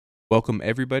Welcome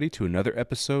everybody to another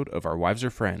episode of Our Wives Are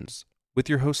Friends with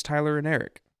your hosts Tyler and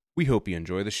Eric. We hope you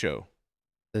enjoy the show.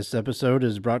 This episode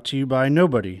is brought to you by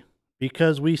nobody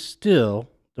because we still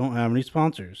don't have any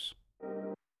sponsors.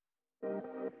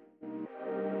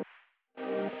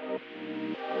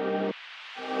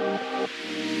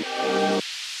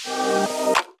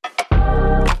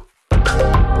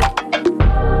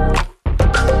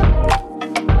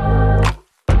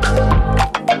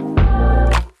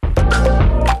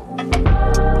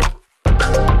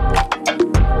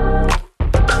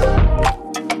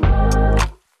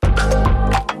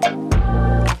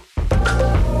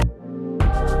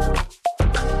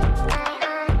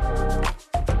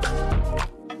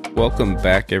 Welcome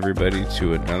back everybody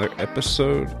to another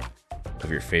episode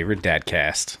of your favorite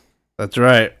dadcast That's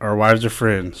right. Our Wives Are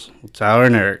Friends with Tyler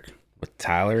and Eric. with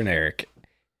Tyler and Eric.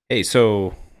 Hey,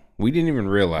 so we didn't even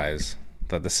realize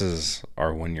that this is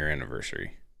our 1 year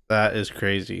anniversary. That is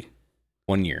crazy.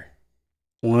 1 year.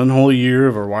 1 whole year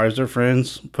of Our Wives Are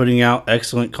Friends putting out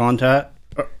excellent content.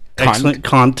 Excellent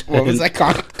content. What was that?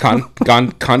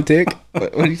 Contic?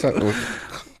 What are you talking about?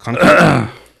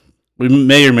 Contic? We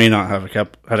may or may not have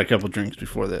had a couple drinks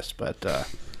before this, but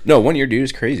No, 1 year, dude,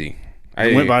 is crazy.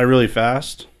 it went by really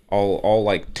fast. All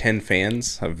like 10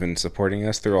 fans have been supporting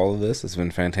us through all of this. It's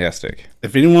been fantastic.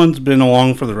 If anyone's been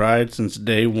along for the ride since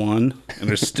day one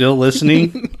and are still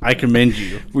listening, I commend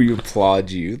you. We applaud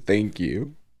you. Thank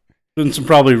you. Been some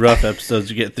probably rough episodes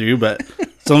to get through, but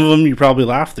some of them you probably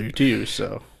laugh through too.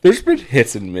 So There's been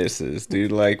hits and misses,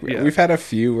 dude. Like Yeah. we've had a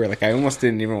few where like I almost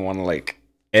didn't even want to like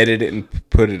edit it and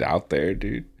put it out there,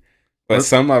 dude. But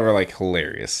some are like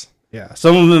hilarious. yeah,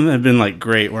 some of them have been like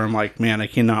great. Where I'm like, man, I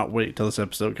cannot wait till this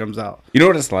episode comes out. You know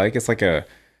what it's like? It's like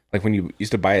when you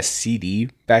used to buy a CD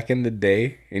back in the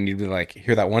day and you'd be like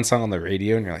hear that one song on the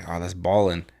radio and you're like, oh, that's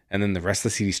ballin'. And then the rest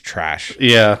of the CD's trash.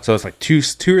 Yeah, So it's like two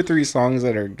or three songs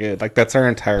that are good. Like that's our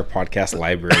entire podcast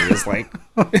library. It's like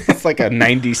it's like a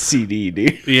 90s CD,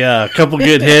 dude. yeah, a couple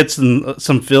good hits and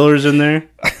some fillers in there.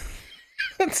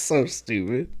 That's so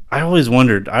stupid. I always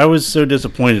wondered. I was so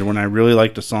disappointed when I really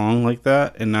liked a song like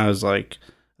that, and I was like,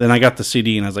 then I got the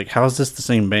CD and I was like, how is this the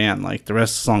same band? Like the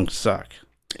rest of the songs suck.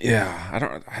 Yeah,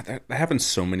 that happens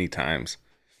so many times.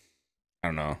 I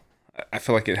don't know. I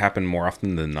feel like it happened more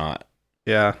often than not.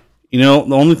 Yeah, you know,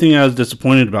 the only thing I was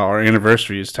disappointed about our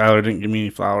anniversary is Tyler didn't give me any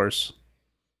flowers.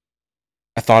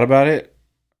 I thought about it,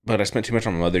 but I spent too much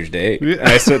on Mother's Day. Yeah. And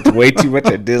I spent way too much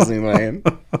at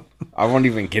Disneyland. I won't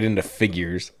even get into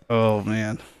figures. Oh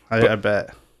man, I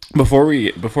bet. Before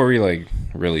we like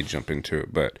really jump into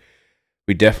it, but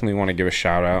we definitely want to give a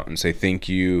shout out and say thank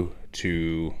you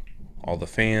to all the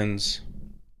fans.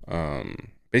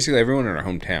 Basically everyone in our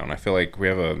hometown. I feel like we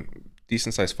have a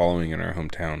decent sized following in our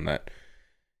hometown that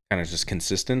kind of just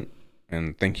consistent.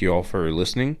 And thank you all for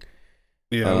listening.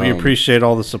 Yeah, we appreciate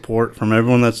all the support from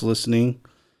everyone that's listening.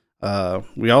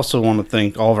 We also want to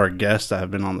thank all of our guests that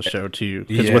have been on the show too.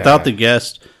 Because Yeah. without the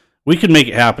guests, we could make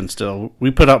it happen still.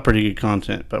 We put out pretty good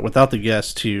content, but without the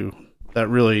guests too, that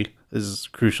really is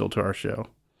crucial to our show.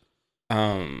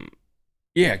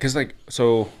 Yeah, because like,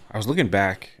 so I was looking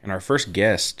back and our first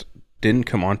guest didn't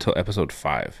come on till episode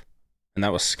 5, and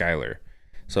that was Skylar.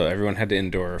 So everyone had to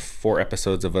endure 4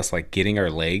 episodes of us like getting our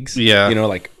legs. Yeah. You know,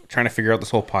 like trying to figure out this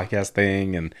whole podcast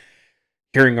thing and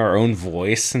hearing our own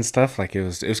voice and stuff. Like it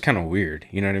was kind of weird.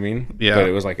 You know what I mean? Yeah. But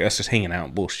it was like us just hanging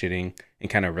out, bullshitting, and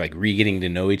kind of like getting to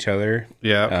know each other.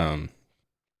 Yeah.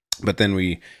 But then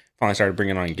we finally started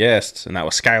bringing on guests, and that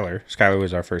was Skylar. Skylar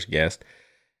was our first guest.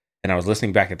 And I was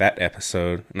listening back at that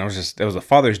episode, and that was a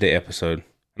Father's Day episode,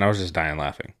 and I was just dying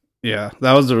laughing. Yeah.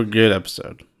 That was a good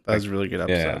episode. That was a really good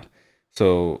episode. Yeah.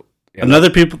 So yeah, Another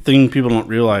thing people don't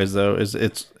realize though is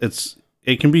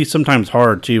it can be sometimes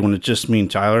hard too when it's just me and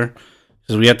Tyler,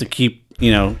 because we have to keep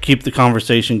the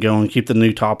conversation going, keep the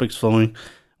new topics flowing.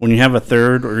 When you have a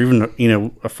third or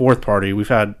even a fourth party, we've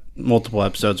had multiple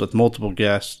episodes with multiple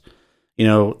guests.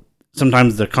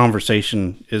 Sometimes the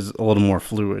conversation is a little more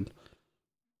fluid.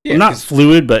 yeah, Well, not 'cause-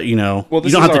 fluid, but you don't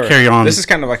have to carry on. This is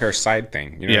kind of like our side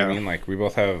thing. You know what I Yeah. mean? Like we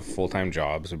both have full-time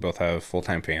jobs. We both have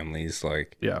full-time families.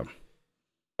 Like Yeah,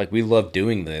 we love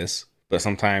doing this, but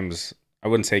sometimes I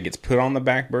wouldn't say it gets put on the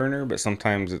back burner, but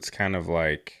sometimes it's kind of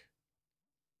like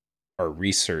our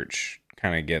research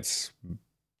kind of gets,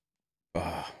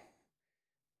 I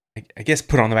guess,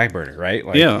 put on the back burner, right?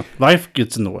 Like, yeah, life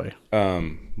gets in the way.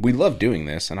 we love doing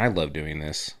this, and I love doing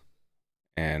this,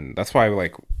 and that's why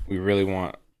like we really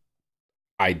want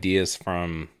ideas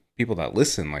from people that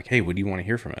listen. Like, hey, what do you want to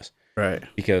hear from us? Right.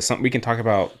 Because something we can talk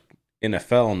about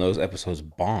NFL and those episodes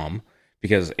bomb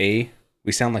because we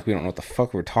sound like we don't know what the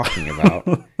fuck we're talking about.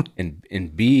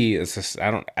 And B, it's just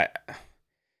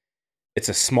it's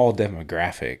a small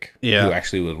demographic who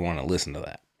actually would want to listen to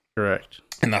that. Correct.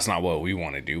 And that's not what we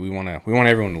want to do. We want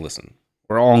everyone to listen.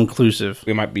 We're all inclusive.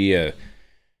 We might be a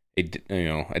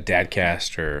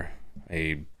dadcast or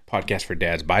a podcast for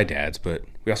dads by dads, but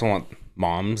we also want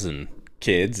moms and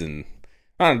kids and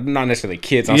not necessarily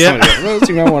kids on some of those.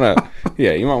 You might want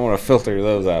to filter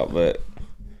those out, but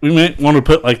we might want to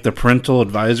put like the parental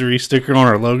advisory sticker on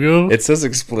our logo. It says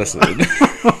explicit.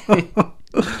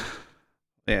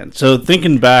 And so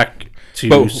thinking back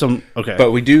to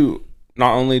but we do.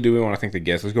 Not only do we want to thank the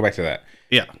guests, let's go back to that.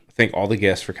 Yeah, thank all the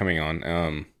guests for coming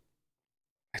on.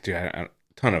 Dude, a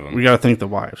ton of them. We got to thank the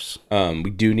wives. We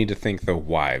do need to thank the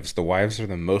wives. The wives are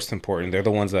the most important. They're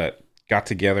the ones that got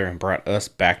together and brought us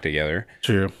back together.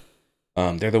 True.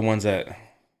 They're the ones that,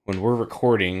 when we're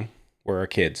recording, we're our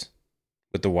kids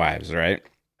with the wives, right?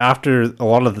 After a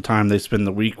lot of the time they spend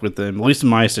the week with them, at least in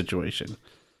my situation.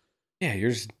 Yeah,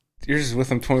 you're just with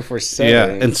them 24/7. Yeah,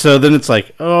 and so then it's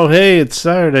like, oh, hey, it's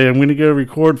Saturday. I'm going to go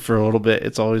record for a little bit.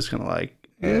 It's always kind of like,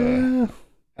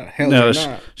 hell no,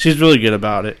 she's really good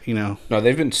about it, you know. No,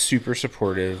 they've been super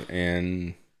supportive,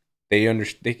 and they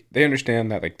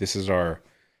understand that like this is our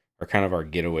kind of our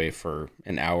getaway for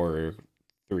an hour or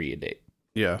 3 a day.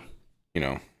 Yeah, you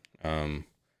know.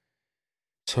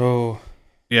 So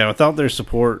yeah, without their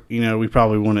support, you know, we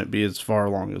probably wouldn't be as far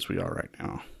along as we are right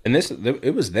now. And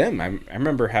it was them. I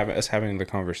remember having the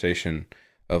conversation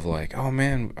of like, oh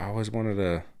man, I always wanted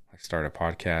to start a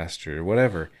podcast or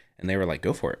whatever, and they were like,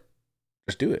 go for it,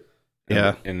 just do it.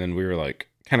 And then we were like,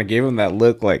 kind of gave them that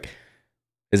look, like,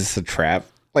 is this a trap?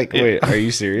 Like, wait, are you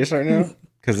serious right now?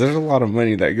 Because there's a lot of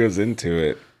money that goes into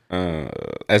it,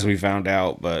 as we found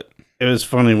out. But it was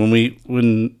funny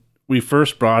when we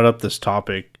first brought up this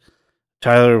topic.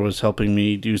 Tyler was helping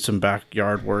me do some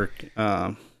backyard work.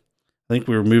 I think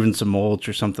we were moving some mulch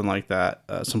or something like that,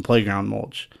 some playground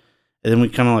mulch. And then we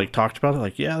kind of like talked about it,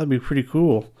 like, yeah, that'd be pretty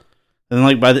cool. And then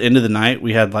like by the end of the night,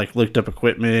 we had like looked up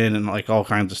equipment and like all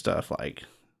kinds of stuff. Like,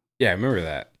 yeah, I remember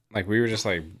that. Like we were just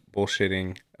like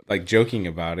bullshitting, like joking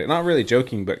about it. Not really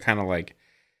joking, but kind of like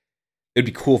it'd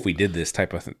be cool if we did this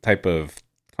type of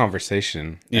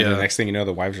conversation. And the next thing you know,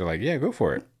 the wives are like, yeah, go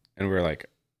for it. And we're like,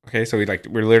 okay. So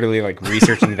we're literally like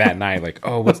researching that night, like,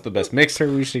 oh, what's the best mixer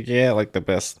we should get? Like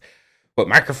what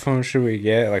microphone should we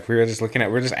get? Like we're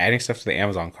just adding stuff to the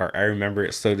Amazon cart. I remember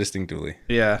it so distinctly.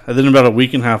 Yeah. And then about a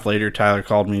week and a half later, Tyler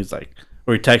called me. He's like,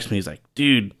 or he texted me. He's like,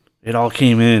 dude, it all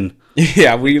came in.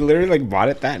 Yeah. We literally like bought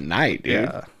it that night, dude.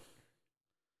 Yeah.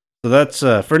 So that's,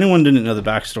 for anyone who didn't know the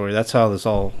backstory, that's how this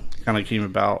all kind of came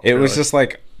about. It was just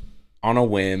like on a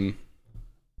whim.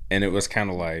 And it was kind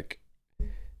of like,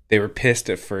 they were pissed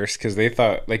at first because they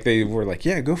thought, like, they were like,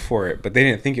 yeah, go for it. But they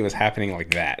didn't think it was happening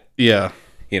like that. Yeah.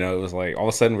 You know, it was like all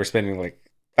of a sudden we're spending like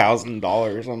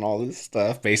 $1,000 on all this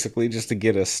stuff basically just to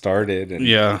get us started. And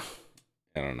yeah.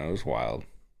 I don't know. It was wild.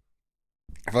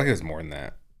 I feel like it was more than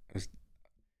that.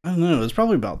 I don't know. It was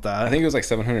probably about that. I think it was like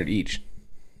 $700 each.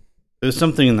 It was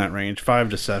something in that range,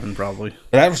 5 to 7 probably.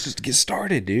 But that was just to get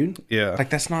started, dude. Yeah. Like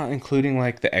that's not including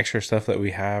like the extra stuff that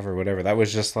we have or whatever. That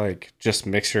was just like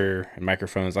mixer and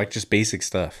microphones, like just basic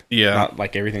stuff. Yeah. Not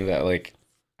like everything that like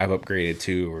I've upgraded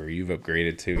to or you've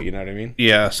upgraded to, you know what I mean?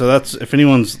 Yeah, so that's, if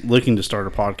anyone's looking to start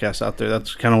a podcast out there,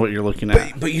 that's kind of what you're looking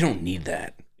at. But you don't need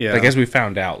that. Yeah. Like as we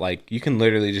found out, like you can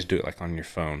literally just do it like on your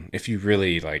phone if you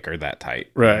really like are that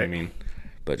tight. Right. You know what I mean?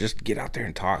 But just get out there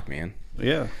and talk, man.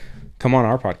 Yeah. Come on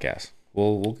our podcast.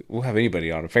 We'll have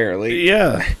anybody on apparently.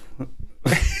 Yeah.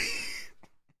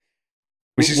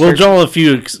 We'll draw a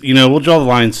few, we'll draw the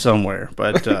line somewhere,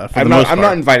 but I'm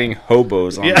not inviting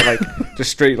hobos on, like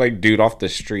just straight like dude off the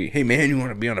street. Hey man, you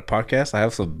want to be on a podcast? I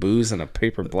have some booze and a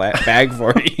paper bag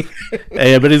for you.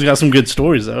 Hey, I bet he's got some good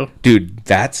stories though. Dude,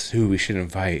 that's who we should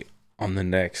invite on the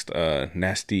next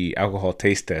nasty alcohol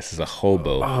taste test is a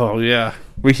hobo. Oh yeah,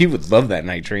 he would love that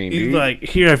night train. He's like,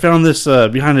 here, I found this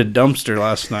behind a dumpster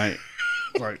last night.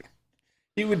 Like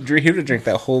he would drink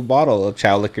that whole bottle of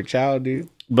Chow Liquor Chow, dude.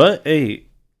 But hey,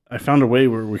 I found a way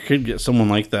where we could get someone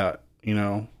like that,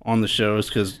 on the shows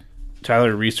because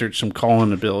Tyler researched some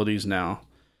calling abilities now.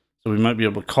 So we might be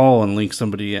able to call and link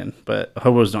somebody in. But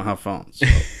hobos don't have phones. So.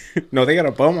 No, they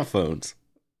got Obama phones.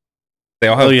 They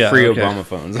all have free Obama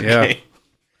phones. Okay? Yeah.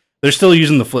 They're still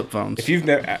using the flip phones. If you've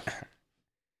never...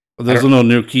 There's no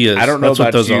Nokias. I don't know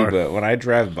about you, but when I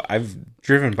drive... I've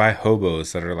driven by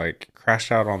hobos that are like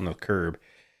crashed out on the curb.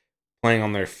 Playing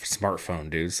on their smartphone,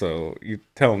 dude. So you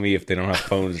tell me if they don't have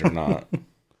phones or not.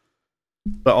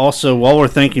 But also, while we're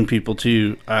thanking people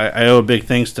too, I owe a big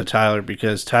thanks to Tyler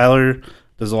because Tyler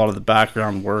does a lot of the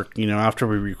background work. After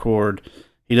we record,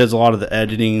 he does a lot of the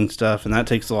editing and stuff, and that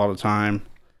takes a lot of time.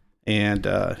 And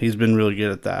he's been really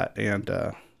good at that. And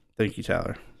thank you,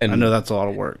 Tyler. And I know that's a lot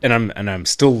of work. And I'm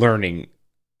still learning.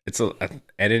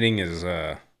 Editing is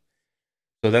so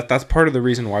that's part of the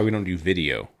reason why we don't do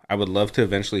video. I would love to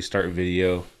eventually start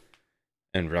video,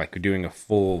 and like doing a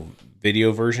full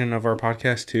video version of our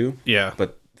podcast too. Yeah,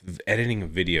 but editing a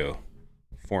video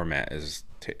format is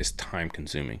time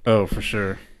consuming. Oh, for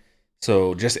sure.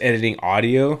 So just editing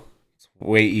audio is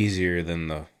way easier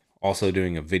than also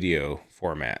doing a video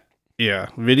format. Yeah,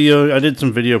 video. I did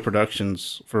some video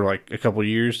productions for like a couple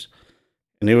years,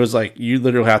 and it was like you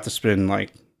literally have to spend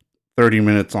like 30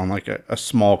 minutes on like a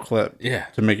small clip. Yeah,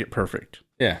 to make it perfect.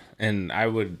 Yeah, and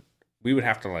we would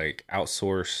have to like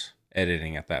outsource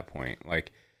editing at that point.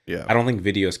 Like, yeah, I don't think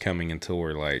video's coming until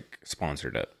we're like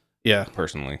sponsored up. Yeah,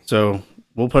 personally. So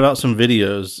we'll put out some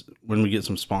videos when we get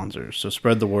some sponsors. So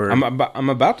spread the word. I'm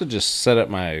about to just set up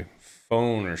my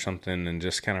phone or something and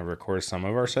just kind of record some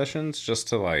of our sessions just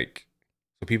to like,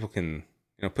 so people can,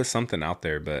 put something out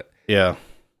there. But yeah,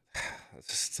 it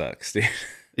just sucks, dude.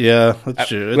 Yeah, that's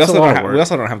true. We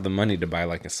also don't have the money to buy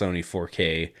like a Sony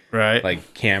 4K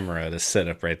like camera to set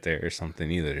up right there or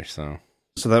something either. So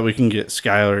that we can get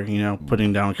Skylar,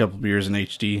 putting down a couple beers in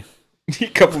HD. A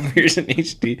couple beers in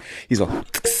HD. He's all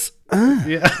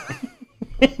yeah.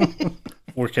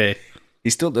 4K. He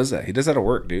still does that. He does that at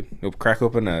work, dude. He'll crack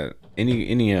open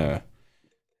any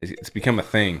it's become a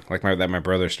thing like my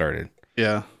brother started.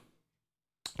 Yeah.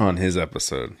 On his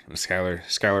episode,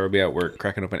 Skylar will be at work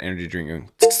cracking up an energy drink going,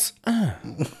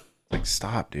 like,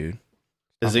 stop, dude.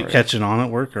 Is it catching on at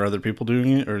work? Or other people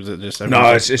doing it? Or is it just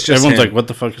it's just everyone's him. Like, what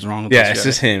the fuck is wrong with this guy? It's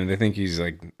just him. They think he's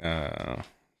like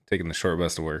taking the short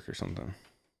bus to work or something.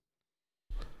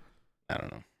 I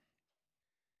don't know.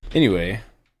 Anyway,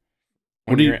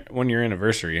 one year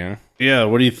anniversary, huh? Yeah.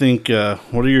 What do you think?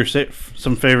 What are your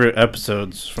some favorite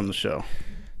episodes from the show?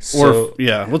 So,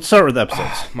 let's start with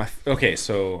episodes.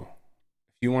 So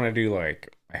if you want to do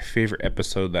like my favorite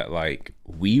episode that like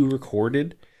we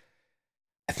recorded,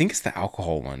 I think it's the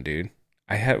alcohol one, dude.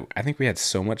 I think we had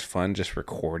so much fun just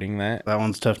recording that. That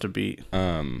one's tough to beat.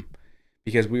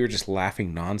 Because we were just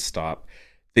laughing nonstop.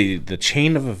 The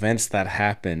chain of events that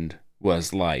happened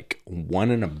was like 1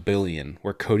 in a billion,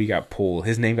 where Cody got pulled.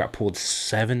 His name got pulled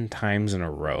 7 times in a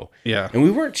row. Yeah, and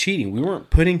we weren't cheating. We weren't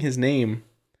putting his name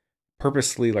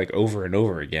purposely like over and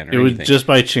over again. It was just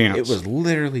by chance. It was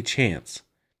literally chance.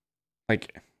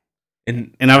 Like,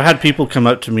 and I've had people come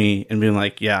up to me and be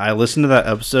like, "Yeah, I listened to that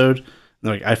episode. And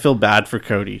they're like, I feel bad for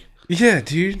Cody." Yeah,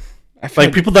 dude.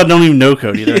 Like people that don't even know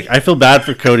Cody, they're like, "I feel bad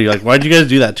for Cody. Like, why'd you guys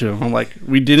do that to him?" I'm like,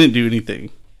 "We didn't do anything."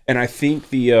 And I think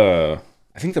the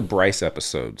Bryce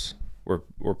episodes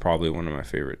were probably one of my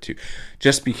favorite too,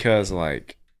 just because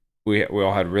like we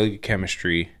all had really good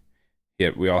chemistry. Yeah,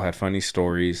 we all had funny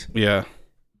stories. Yeah.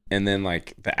 And then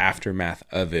like the aftermath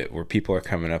of it, where people are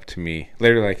coming up to me,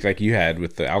 literally like you had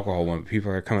with the alcohol one,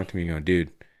 people are coming up to me going,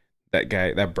 "Dude,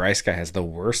 that Bryce guy has the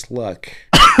worst luck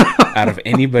out of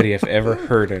anybody I've ever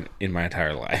heard in my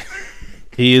entire life."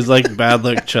 He is like bad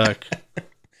luck Chuck.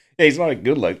 Yeah, he's not a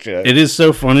good luck Chuck. It is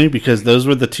so funny because those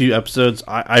were the 2 episodes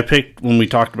I picked when we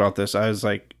talked about this. I was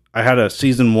like, I had a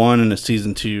season 1 and a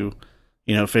season 2,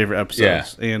 favorite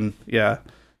episodes. Yeah. And yeah.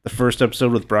 The first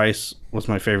episode with Bryce was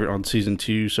my favorite on season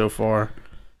 2 so far,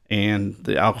 and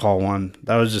the alcohol one,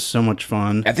 that was just so much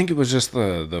fun. I think it was just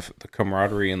the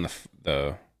camaraderie and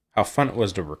the how fun it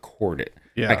was to record it.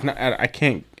 Yeah, like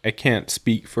I can't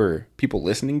speak for people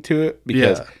listening to it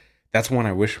because that's one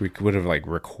I wish we would have like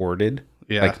recorded,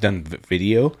 like done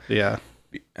video. Yeah,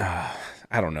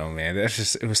 I don't know, man.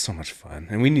 It was so much fun,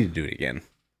 and we need to do it again.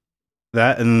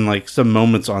 That and like some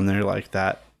moments on there like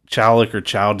that. Chalik or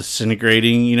Chow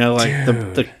disintegrating, like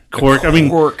the cork.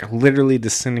 Cork literally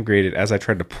disintegrated as I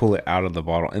tried to pull it out of the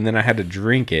bottle, and then I had to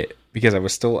drink it because that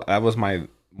was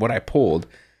what I pulled,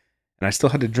 and I still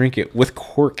had to drink it with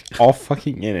cork all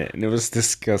fucking in it, and it was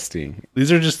disgusting.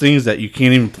 These are just things that you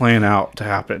can't even plan out to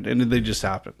happen, and they just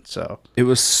happen. So it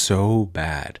was so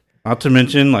bad. Not to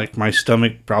mention, like my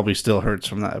stomach probably still hurts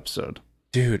from that episode,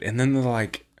 dude. And then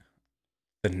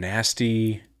the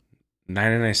nasty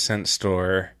 99-cent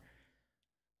store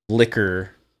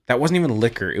liquor that wasn't even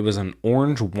liquor, it was an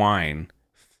orange wine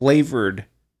flavored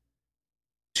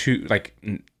to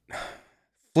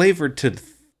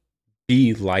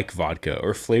be like vodka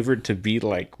or flavored to be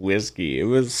like whiskey. It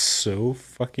was so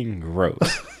fucking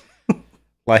gross.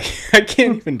 Like, I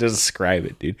can't even describe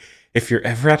it, dude. If you're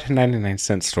ever at a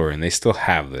 99-cent store and they still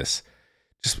have this,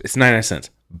 it's 99 cents.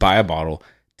 Buy a bottle,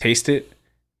 taste it,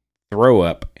 throw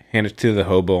up, hand it to the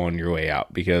hobo on your way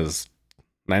out, because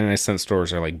 99-cent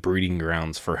stores are like breeding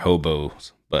grounds for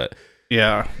hobos But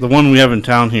Yeah, the one we have in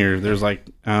town here, there's like,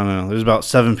 I don't know, there's about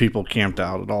 7 people camped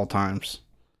out at all times.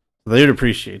 They'd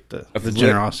appreciate the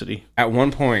generosity. At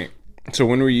one point, so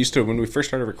when we first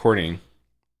started recording,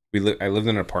 I lived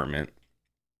in an apartment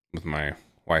with my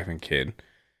wife and kid,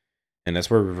 and that's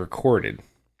where we recorded.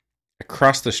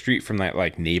 Across the street from that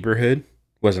like neighborhood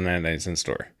was a 99-cent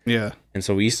store. Yeah. And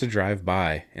so we used to drive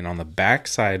by, and on the back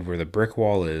side where the brick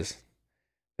wall is,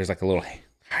 there's like a little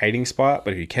hiding spot,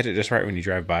 but if you catch it just right when you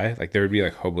drive by, like there would be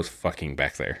like hobos fucking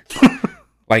back there.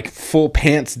 Like full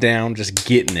pants down, just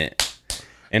getting it.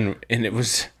 And it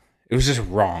was just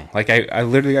wrong. Like I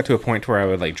literally got to a point where I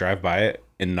would like drive by it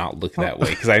and not look that way,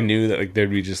 because I knew that like there'd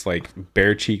be just like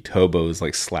bare-cheeked hobos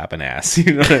like slapping ass.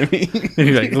 You know what I mean?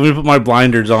 You're like, let me put my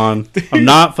blinders on. I'm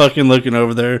not fucking looking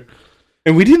over there.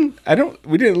 And we didn't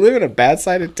live in a bad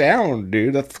side of town,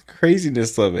 dude. That's the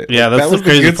craziness of it. Yeah, that's the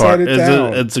crazy part.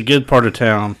 It's a good part of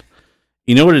town.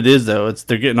 You know what it is though?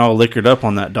 They're getting all liquored up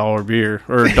on that dollar beer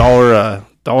or dollar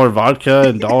vodka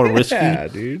and dollar whiskey. Yeah,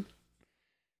 dude.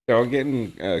 They're all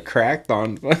getting cracked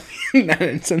on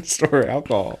 99-cent store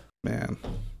alcohol. Man.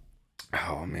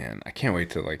 Oh man, I can't wait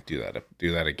to like do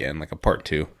that again, like a part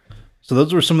 2. So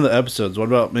those were some of the episodes. What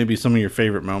about maybe some of your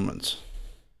favorite moments?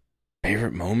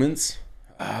 Favorite moments?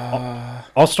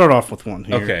 I'll start off with one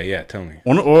here. Okay, yeah, tell me.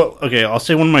 I'll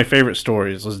say one of my favorite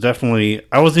stories was definitely,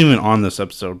 I wasn't even on this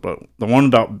episode, but the one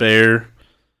about Bear,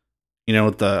 you know,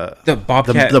 with the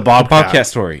bobcat, the bobcat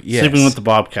story. Yes. Sleeping with the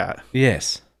bobcat.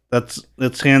 Yes.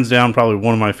 That's hands down probably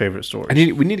one of my favorite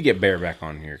stories. We need to get Bear back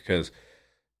on here, because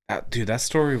dude, that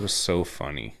story was so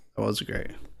funny. That was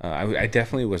great. I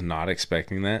definitely was not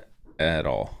expecting that at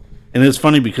all. And it's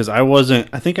funny because I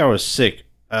think I was sick.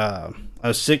 I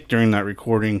was sick during that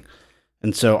recording,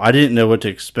 and so I didn't know what to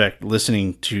expect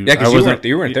listening to. Yeah, because you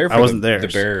weren't there. I wasn't there. The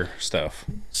Bear stuff.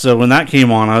 So when that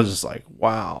came on, I was just like,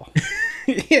 "Wow."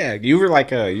 Yeah, you were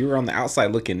like you were on the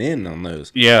outside looking in on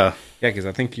those. Yeah, yeah, because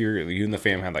I think you and the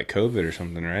fam had like COVID or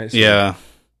something, right? So, yeah.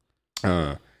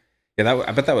 I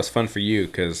bet that was fun for you,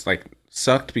 because like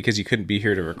sucked because you couldn't be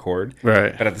here to record,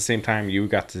 right? But at the same time, you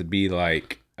got to be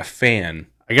like a fan.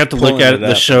 I got to look at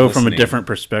the show from a different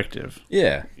perspective.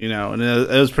 Yeah. You know, and it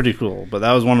was pretty cool. But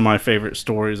that was one of my favorite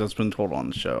stories that's been told on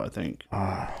the show, I think.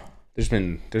 There's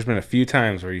been a few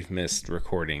times where you've missed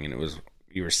recording, and it was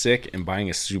you were sick and buying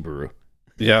a Subaru.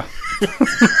 Yeah.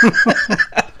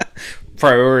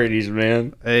 Priorities,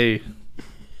 man. Hey,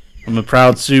 I'm a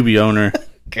proud Subi owner.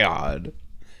 God.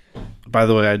 By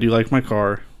the way, I do like my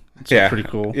car. It's pretty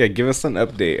cool. Yeah, give us an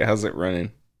update. How's it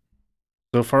running?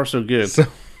 So far, so good.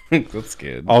 That's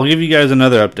good. I'll give you guys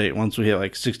another update once we hit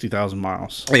like 60,000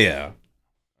 miles. Yeah.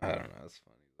 I don't know.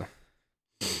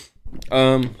 That's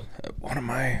funny. One of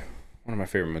my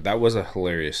favorite. That was a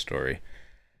hilarious story.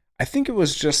 I think it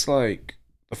was just like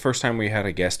the first time we had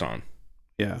a guest on.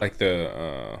 Yeah. Like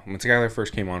when Skylar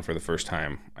first came on for the first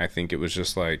time, I think it was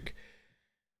just like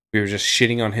we were just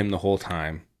shitting on him the whole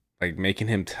time, like making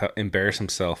him embarrass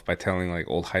himself by telling like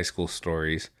old high school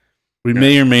stories. We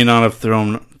may or may not have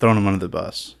thrown him under the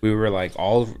bus. We were like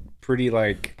all pretty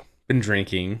like been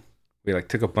drinking. We like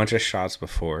took a bunch of shots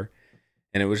before,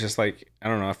 and it was just like, I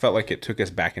don't know. I felt like it took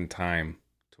us back in time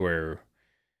to where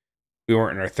we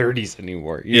weren't in our 30s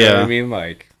anymore. You know what I mean?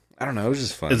 Like, I don't know. It was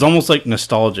just fun. It's almost like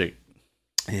nostalgic.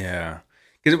 Yeah,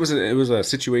 because it was a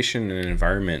situation and an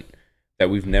environment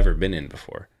that we've never been in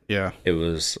before. Yeah, it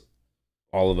was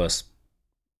all of us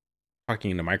talking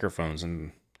into microphones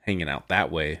and hanging out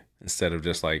that way, instead of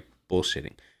just like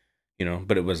bullshitting, you know,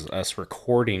 but it was us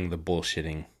recording the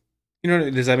bullshitting. You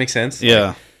know, does that make sense? Yeah.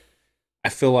 Like, I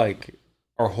feel like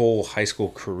our whole high school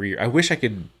career, our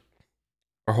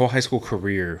whole high school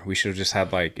career, we should have just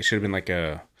had like, it should have been like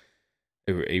a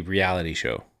reality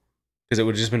show, because it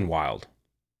would have just been wild.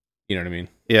 You know what I mean?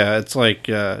 Yeah. It's like,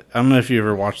 I don't know if you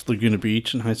ever watched Laguna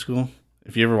Beach in high school.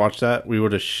 If you ever watched that, we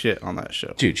would have shit on that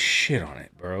show. Dude, shit on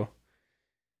it, bro.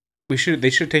 They should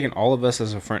have taken all of us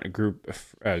as a friend group,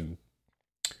 and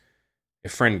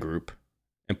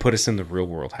put us in the real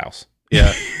world house.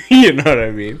 Yeah. You know what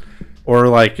I mean? Or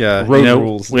like,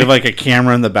 rules. We have like a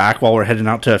camera in the back while we're heading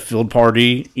out to a field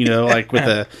party, you know, like with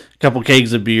a couple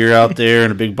kegs of beer out there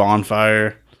and a big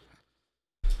bonfire.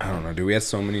 I don't know, dude. We have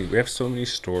so many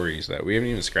stories that we haven't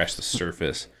even scratched the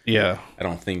surface. Yeah. I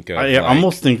don't think. I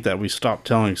almost think that we stopped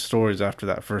telling stories after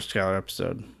that first Skylar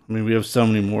episode. I mean, we have so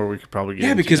many more we could probably get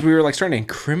into. Because we were like starting to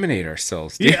incriminate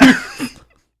ourselves, dude. Yeah.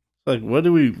 Like, what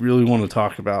do we really want to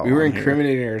talk about? We were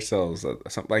incriminating ourselves.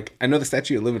 Like, I know the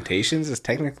statute of limitations is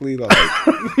technically like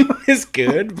is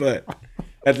good, but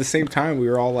at the same time, we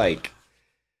were all like,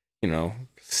 you know,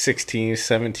 16,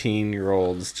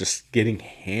 17-year-olds just getting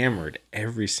hammered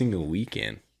every single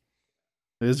weekend.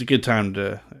 It is a good time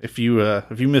to if you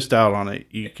missed out on it,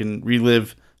 you can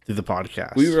relive through the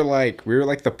podcast. We were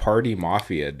like the party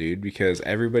mafia, dude, because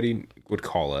everybody would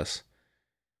call us.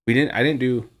 I didn't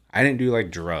do like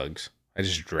drugs. I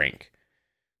just drank.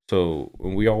 So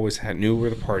we always knew where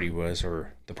the party was,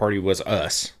 or the party was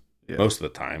us most of the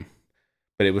time.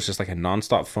 But it was just like a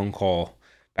nonstop phone call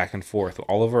back and forth.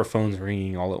 All of our phones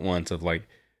ringing all at once of like,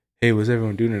 hey, what's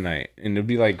everyone doing tonight? And it'd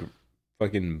be like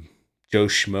fucking Joe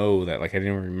Schmo that like I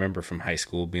didn't remember from high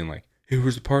school being like, hey,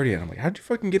 where's the party at? I'm like, how'd you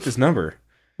fucking get this number?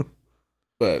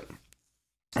 But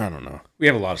I don't know. We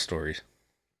have a lot of stories.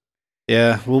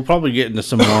 Yeah, we'll probably get into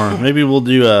some more. Maybe we'll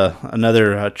do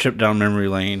another trip down memory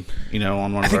lane, on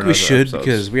one of our I think we should episodes.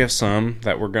 because we have some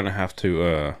that we're going to have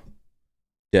to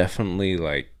definitely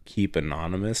like keep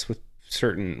anonymous with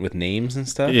names and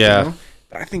stuff. Yeah.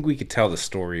 But I think we could tell the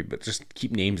story, but just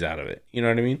keep names out of it. You know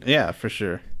what I mean? Yeah, for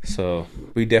sure. So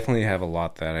we definitely have a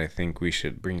lot that I think we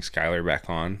should bring Skylar back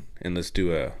on, and let's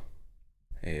do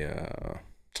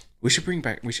we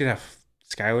should have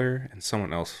Skylar and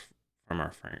someone else from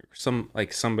our friend,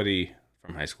 somebody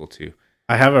from high school too.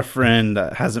 I have a friend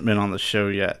that hasn't been on the show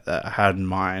yet that I had in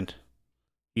mind.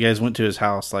 You guys went to his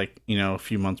house a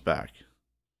few months back.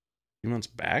 A few months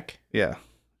back? Yeah.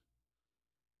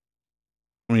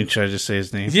 Should I just say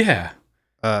his name? Yeah.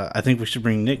 I think we should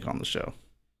bring Nick on the show.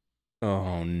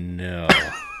 Oh no.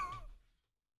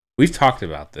 We've talked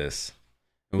about this.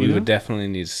 And we would definitely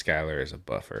need Skylar as a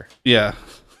buffer. Yeah.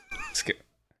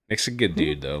 Nick's a good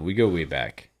dude though. We go way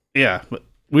back. Yeah, but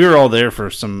we were all there for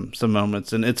some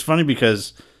moments, and it's funny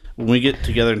because when we get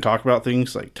together and talk about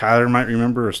things, like Tyler might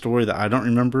remember a story that I don't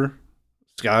remember.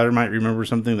 Skylar might remember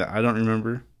something that I don't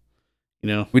remember.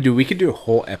 We could do a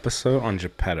whole episode on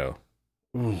Geppetto.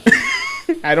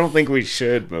 I don't think we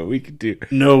should, but we could do.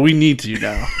 No, we need to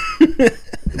now.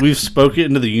 We've spoke it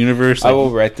into the universe. I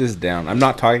will write this down. I'm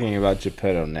not talking about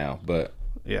Geppetto now, but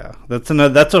yeah, that's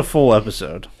a full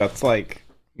episode. That's like,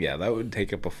 yeah, that would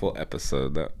take up a full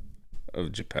episode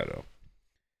of Geppetto.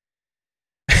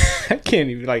 I can't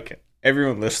even, like,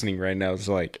 everyone listening right now is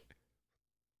like,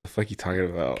 what the fuck are you talking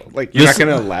about? Like, you're not going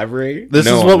to elaborate? This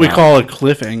is what we call a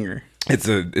cliffhanger.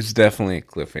 It's definitely a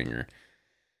cliffhanger.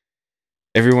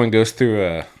 Everyone goes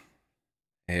through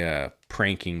a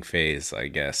pranking phase, I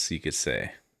guess you could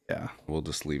say. Yeah. We'll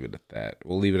just leave it at that.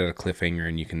 We'll leave it at a cliffhanger,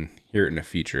 and you can hear it in a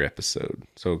future episode.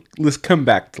 So let's come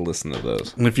back to listen to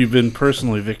those. And if you've been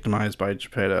personally victimized by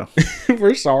Geppetto,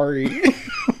 we're sorry.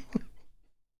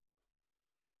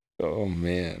 Oh,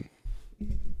 man.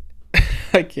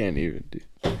 I can't even do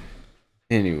it.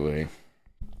 Anyway.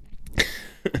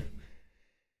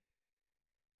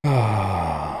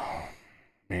 Oh,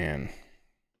 man.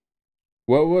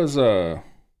 What was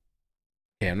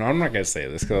yeah, no, I'm not gonna say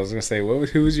this because I was gonna say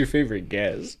who was your favorite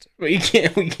guest, but we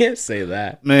can't say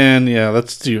that. Man, yeah,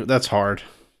 that's hard.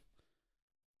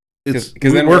 Because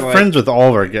then we're friends with all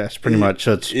of our guests pretty much.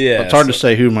 So it's hard to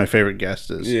say who my favorite guest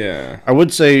is. Yeah, I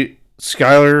would say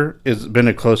Skylar has been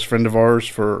a close friend of ours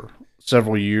for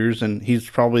several years, and he's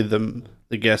probably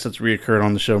the guest that's reoccurred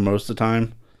on the show most of the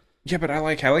time. Yeah, but I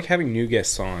like having new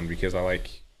guests on because I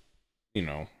like,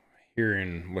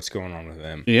 hearing what's going on with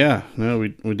them. Yeah, no, we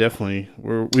definitely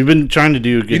we've been trying to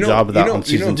do a good job of that on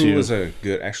season 2. Who was a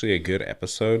good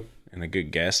episode and a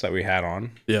good guest that we had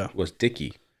on? Yeah, was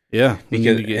Dickie. Yeah,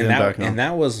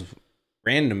 that was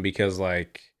random because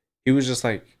like he was just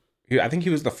like I think he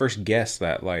was the first guest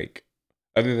that like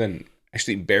other than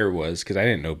actually Bear was because I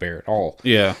didn't know Bear at all.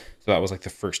 Yeah, so that was like the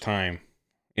first time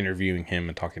interviewing him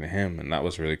and talking to him, and that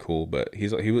was really cool. But he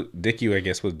was Dickie, I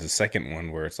guess, was the second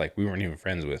one where it's like we weren't even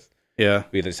friends with. Yeah,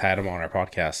 we just had him on our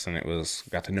podcast,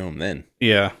 and got to know him then.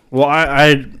 Yeah, well,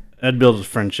 I'd built a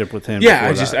friendship with him.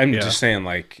 Yeah, I'm just saying,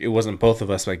 like, it wasn't both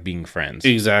of us like being friends.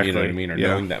 Exactly, you know what I mean, or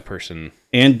knowing that person.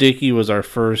 And Dickie was our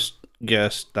first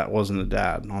guest that wasn't a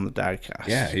dad on the Dadcast.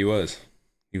 Yeah, he was.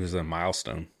 He was a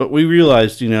milestone. But we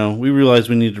realized, we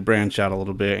needed to branch out a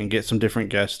little bit and get some different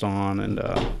guests on, and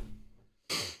I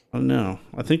don't know.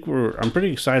 I think I'm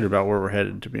pretty excited about where we're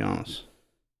headed, to be honest.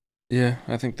 Yeah,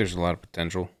 I think there's a lot of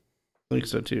potential. I think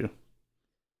so too.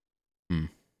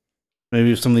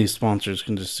 Maybe if some of these sponsors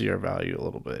can just see our value a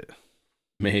little bit.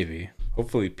 Maybe.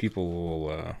 Hopefully people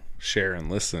will share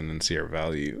and listen and see our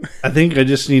value. I think I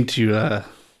just need to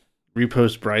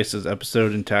repost Bryce's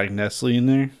episode and tag Nestle in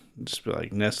there. Just be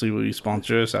like, Nestle, will you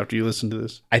sponsor us after you listen to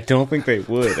this? I don't think they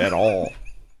would at all.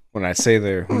 When I say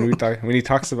when he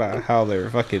talks about how their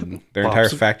entire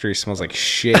factory smells like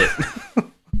shit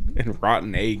and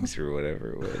rotten eggs or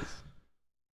whatever it was.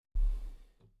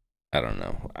 I don't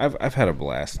know. I've had a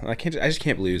blast. I just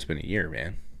can't believe it's been a year,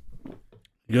 man.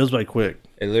 It goes by quick.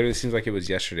 It literally seems like it was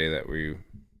yesterday that we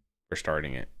were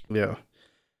starting it. Yeah.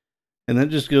 And that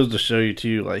just goes to show you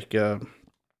too, like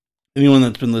anyone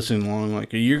that's been listening long,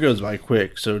 like a year goes by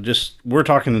quick. So just we're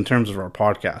talking in terms of our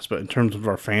podcast, but in terms of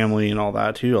our family and all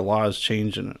that too, a lot has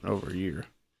changed in over a year.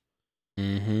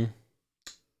 Mm-hmm.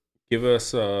 Give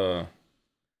us I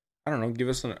don't know, give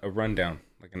us a rundown,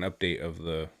 like an update of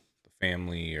the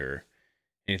family or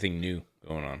anything new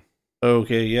going on.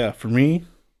 Okay, yeah. For me,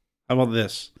 how about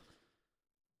this?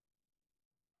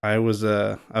 I was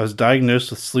diagnosed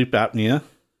with sleep apnea,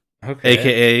 Okay.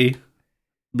 aka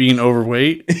being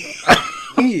overweight.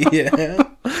 Yeah.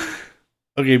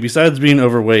 Okay, besides being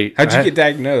overweight, How'd you get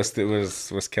diagnosed? It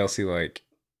was Kelsey like,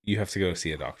 you have to go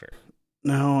see a doctor?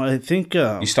 No, I think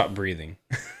You stopped breathing.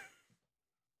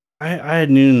 I had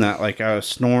known that like I was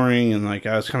snoring and like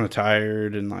I was kind of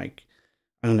tired and like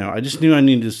I don't know. I just knew I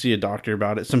needed to see a doctor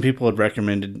about it. Some people had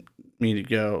recommended me to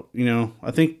go. You know,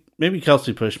 I think maybe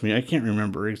Kelsey pushed me. I can't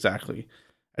remember exactly.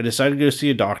 I decided to go see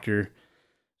a doctor,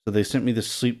 so they sent me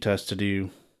this sleep test to do,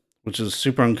 which is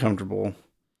super uncomfortable.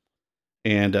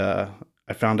 And I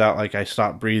found out like I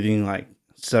stopped breathing like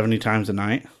 70 times a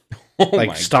night. Oh Like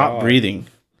my stop God. breathing.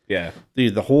 Yeah.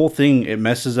 Dude, the whole thing, it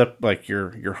messes up like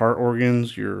your heart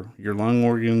organs, your lung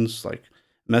organs, like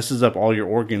messes up all your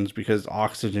organs because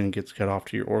oxygen gets cut off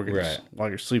to your organs while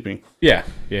you're sleeping. Yeah.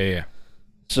 Yeah.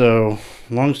 So,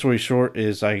 long story short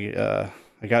is I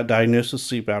got diagnosed with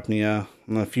sleep apnea,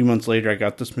 and a few months later I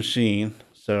got this machine.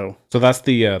 So that's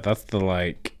the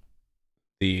like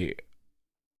the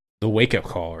wake up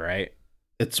call, right?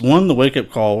 it's the wake up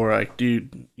call where like,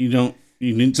 dude, you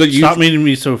need So to stop making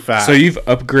me so fat. So you've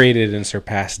upgraded and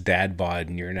surpassed dad bod,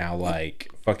 and you're now like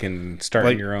fucking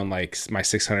starting Like- your own like my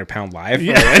 600-pound life.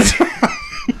 Yeah.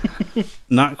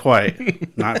 Not quite.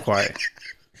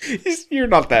 You're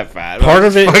not that fat. Part I'm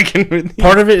of it- fucking with you.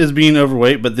 Part of it is being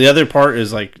overweight, but the other part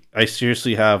is like I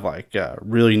seriously have like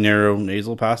really narrow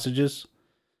nasal passages.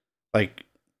 Like,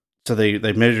 so they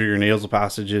measure your nasal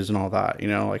passages and all that. You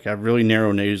know, like I have really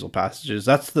narrow nasal passages.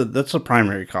 That's the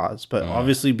primary cause. But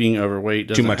obviously, being overweight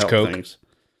doesn't Too much help Coke? things.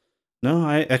 No,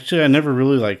 I never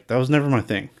really like that. Was never my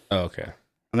thing. Oh, okay.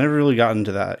 I never really got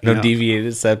into that. No you know?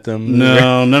 deviated septum.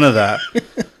 No, none of that.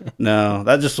 No,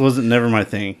 that just wasn't never my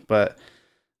thing. But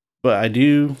I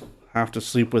do have to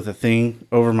sleep with a thing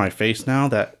over my face now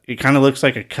that it kind of looks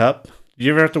like a cup. Do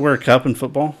you ever have to wear a cup in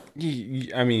football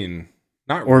I mean,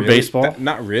 not or really. baseball?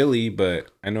 Not really, but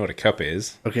I know what a cup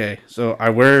is. Okay, so I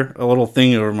wear a little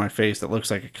thing over my face that looks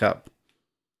like a cup,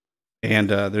 and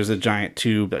there's a giant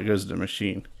tube that goes to the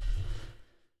machine.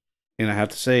 And I have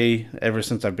to say, ever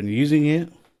since I've been using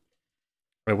it,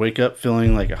 I wake up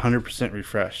feeling like 100%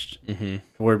 refreshed. Mm-hmm.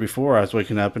 Where before I was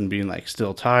waking up and being like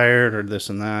still tired or this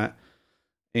and that.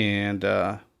 And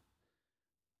I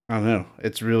don't know.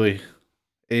 It's really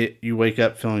you wake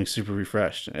up feeling super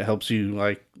refreshed. It helps you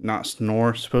like not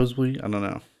snore supposedly. I don't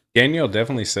know. Danielle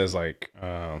definitely says like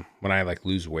when I like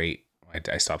lose weight,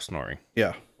 I stop snoring.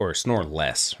 Yeah. Or snore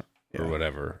less or Yeah.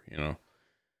 whatever, you know.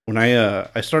 When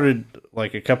I started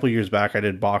like a couple years back, I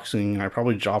did boxing. I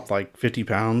probably dropped like 50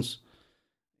 pounds.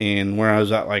 And where I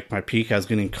was at like my peak, I was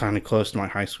getting kind of close to my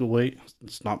high school weight.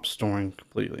 Stopped snoring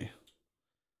completely.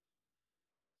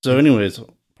 So anyways,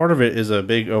 part of it is a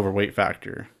big overweight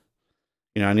factor.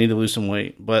 You know, I need to lose some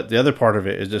weight. But the other part of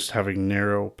it is just having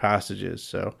narrow passages.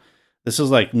 So this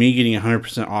is like me getting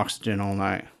 100% oxygen all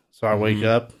night. So I wake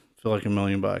up, feel like $1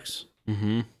 million.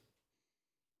 Mm-hmm.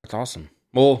 That's awesome.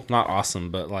 Well, not awesome,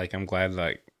 but like I'm glad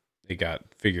like it got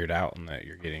figured out and that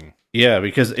you're getting Yeah,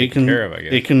 because it can, care of, I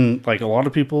guess. it can, like a lot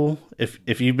of people,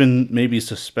 if you've been maybe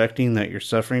suspecting that you're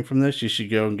suffering from this, you should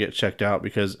go and get checked out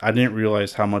because I didn't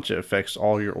realize how much it affects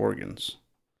all your organs.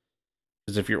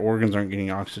 Because if your organs aren't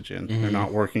getting oxygen, they're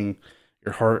not working,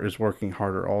 your heart is working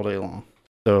harder all day long.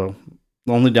 So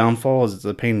the only downfall is it's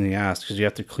a pain in the ass because you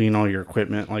have to clean all your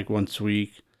equipment like once a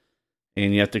week.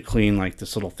 And you have to clean like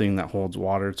this little thing that holds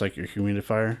water. It's like your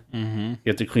humidifier. Mm-hmm. You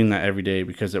have to clean that every day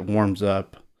because it warms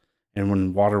up. And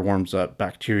when water warms up,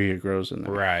 bacteria grows in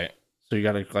there. Right. So you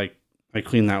got to like I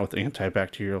clean that with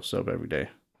antibacterial soap every day.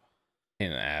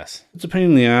 In the ass. It's a pain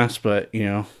in the ass, but you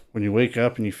know, when you wake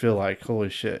up and you feel like, holy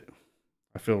shit,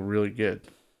 I feel really good.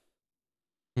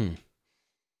 Well,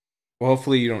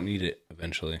 hopefully you don't need it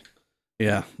eventually.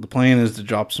 Yeah. The plan is to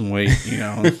drop some weight, you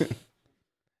know.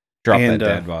 Drop And, that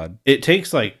dad bod. it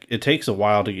takes a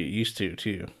while to get used to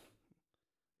too.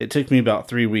 It took me about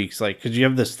 3 weeks, like, cause you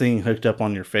have this thing hooked up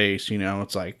on your face, you know,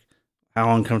 it's like,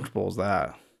 how uncomfortable is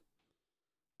that?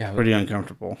 Yeah, Pretty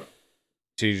uncomfortable.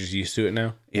 so you're just used to it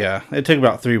now? Yeah. It took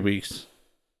about 3 weeks.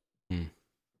 Hmm.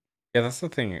 Yeah, that's the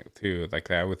thing too. Like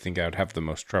that, I would think I would have the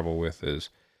most trouble with is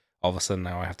all of a sudden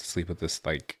now I have to sleep with this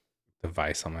like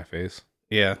device on my face.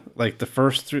 Yeah, like the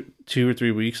first 2 or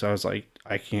 3 weeks, I was like,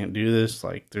 I can't do this.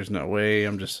 Like, there's no way.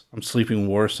 I'm sleeping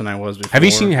worse than I was before. Have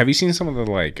you seen some of the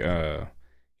like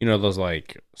those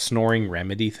like snoring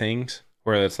remedy things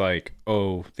where it's like,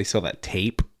 oh, they sell that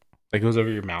tape that goes over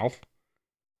your mouth?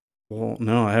 Well,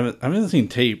 no, I haven't. I haven't seen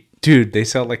tape. Dude, they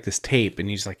sell like this tape, and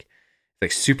you just like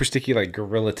super sticky, like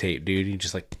gorilla tape, dude. You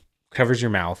just like covers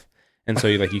your mouth, and so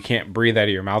you can't breathe out of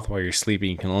your mouth while you're sleeping.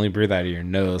 You can only breathe out of your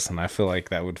nose, and I feel like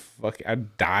that would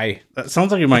I'd die. That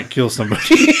sounds like it might kill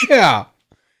somebody. Yeah.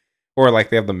 Or like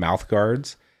they have the mouth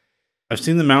guards. I've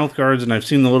seen the mouth guards, and I've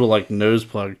seen the little like nose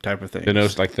plug type of thing. The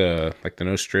nose, like the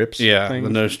nose strips. Yeah, things.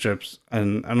 the nose strips,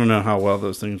 and I don't know how well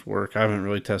those things work. I haven't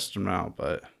really tested them out,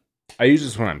 but I use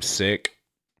this when I'm sick,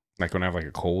 like when I have like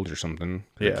a cold or something.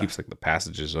 Yeah. It keeps like the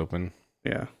passages open.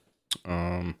 yeah.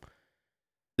 Um,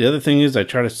 The other thing is I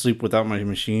try to sleep without my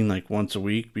machine like once a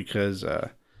week because I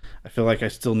feel like I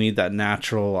still need that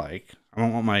natural, like, I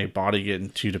don't want my body getting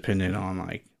too dependent on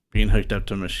like being hooked up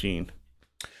to a machine.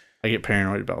 I get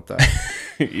paranoid about that.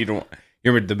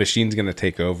 the machine's gonna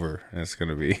take over, and it's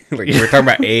gonna be like we're talking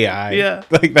about AI. Yeah.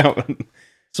 Like that one.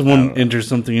 Someone enters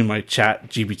something in my chat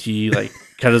GPT, like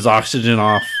cut his oxygen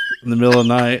off in the middle of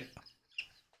the night.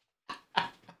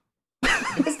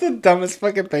 That's the dumbest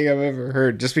fucking thing I've ever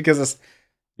heard. Just because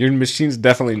your machine's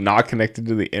definitely not connected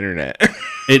to the internet.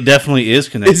 It definitely is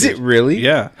connected. Is it really?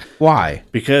 Yeah. Why?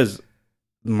 Because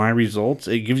my results,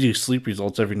 it gives you sleep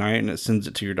results every night and it sends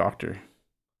it to your doctor.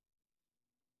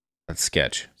 That's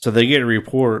sketch. So they get a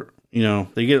report,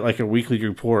 they get like a weekly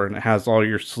report and it has all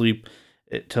your sleep.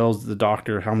 It tells the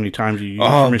doctor how many times you use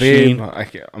your machine.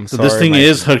 Babe, I'm So sorry. this thing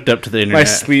is hooked up to the internet. My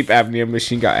sleep apnea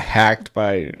machine got hacked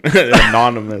by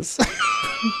Anonymous.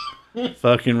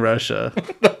 Fucking Russia.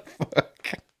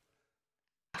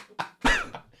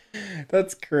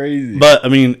 That's crazy. But I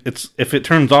mean, if it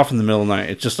turns off in the middle of the night,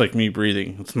 it's just like me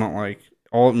breathing. It's not like,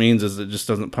 all it means is it just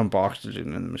doesn't pump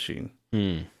oxygen in the machine.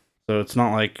 So it's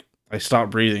not like I stop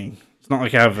breathing. It's not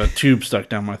like I have a tube stuck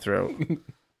down my throat.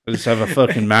 I just have a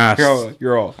fucking mask.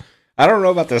 You're all. I don't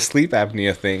know about the sleep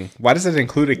apnea thing. Why does it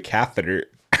include a catheter?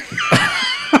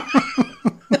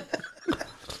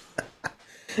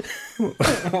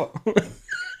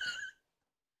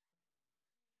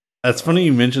 That's funny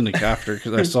you mentioned the catheter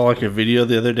because I saw like a video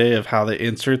the other day of how they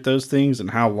insert those things and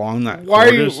how long that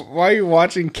cord is. Why are you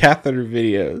watching catheter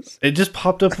videos? It just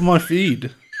popped up on my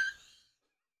feed.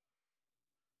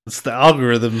 It's the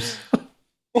algorithms.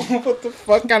 What the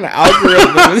fuck kind of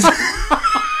algorithms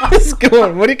is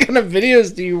going? What kind of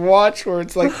videos do you watch where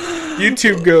it's like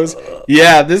YouTube goes,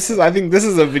 yeah, I think this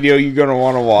is a video you're gonna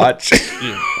want to watch.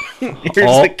 Here's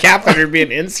the catheter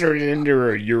being inserted into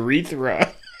her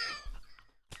urethra.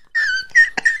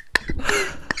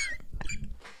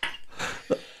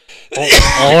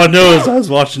 All I know is I was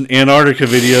watching Antarctica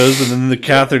videos and then the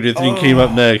catheter thing came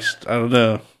up next. I don't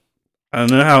know. I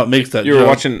don't know how it makes that. You were joke.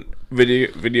 watching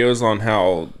videos on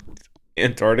how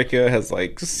Antarctica has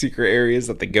like secret areas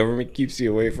that the government keeps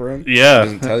you away from. Yeah,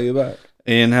 doesn't tell you about.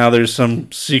 And how there's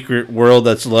some secret world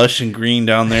that's lush and green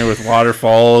down there with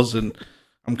waterfalls, and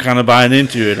I'm kind of buying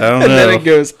into it. I don't know. And then it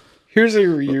goes, here's a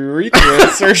urethra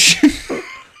insertion.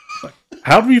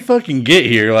 How did we fucking get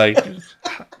here? Like,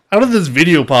 how did this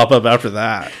video pop up after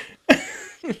that?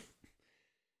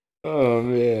 Oh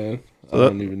man, I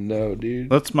don't even know, dude.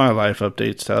 That's my life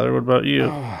updates, Tyler. What about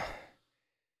you?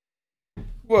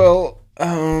 Well,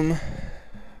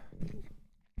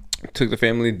 took the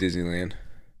family to Disneyland.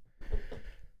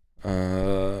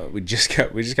 We just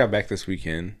got back this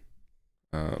weekend.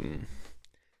 It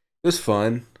was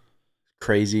fun,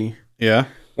 crazy. Yeah.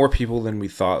 More people than we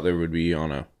thought there would be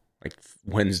on a like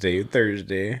Wednesday,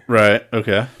 Thursday, Right.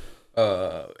 Okay.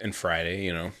 and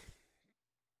Friday.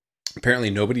 Apparently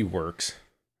nobody works.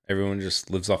 Everyone just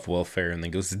lives off welfare and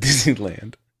then goes to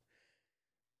Disneyland.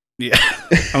 Yeah.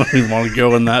 I don't even want to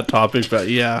go on that topic, but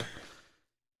yeah.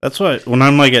 That's what, when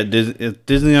I'm like at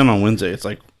Disneyland on Wednesday, it's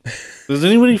like, does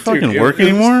anybody fucking work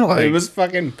anymore? Like, it was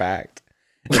fucking packed.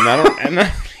 And I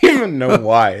don't even know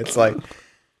why. It's like,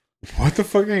 what the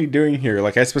fuck are you doing here?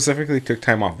 Like, I specifically took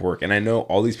time off work, and I know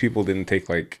all these people didn't take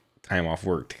like time off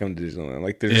work to come to Disneyland.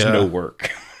 Like, there's no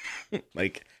work.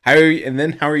 Like, how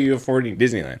are you affording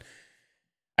Disneyland?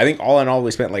 I think all in all,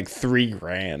 we spent like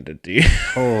 $3,000, dude.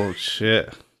 Oh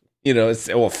shit.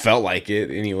 It felt like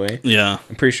it anyway. Yeah.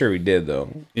 I'm pretty sure we did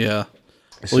though. Yeah.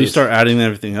 You start adding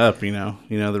everything up,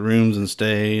 the rooms and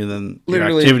stay, and then your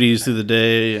activities through the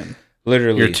day, and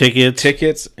literally your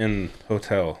tickets and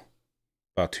hotel,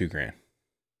 about $2,000.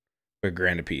 a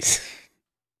grand a piece,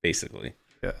 basically.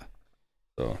 Yeah.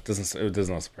 So it does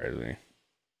not surprise me.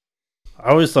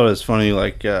 I always thought it was funny.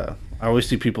 Like, I always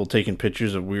see people taking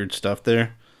pictures of weird stuff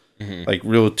there, like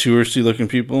real touristy looking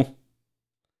people,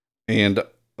 and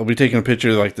I'll be taking a picture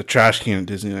of like the trash can at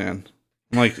Disneyland.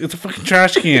 I'm like, it's a fucking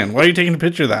trash can. Why are you taking a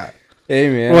picture of that? Hey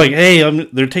man, Or like, hey,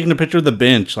 they're taking a picture of the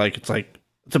bench. Like, it's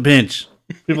a bench.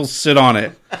 People sit on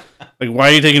it. Like, why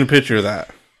are you taking a picture of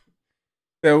that?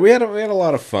 yeah, we had a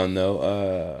lot of fun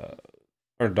though.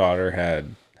 Our daughter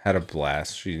had a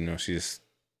blast. She's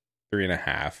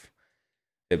 3.5.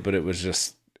 But it was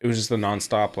just a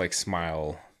nonstop like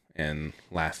smile and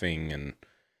laughing, and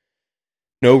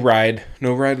no ride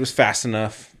was fast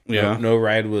enough. Yeah. No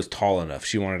ride was tall enough.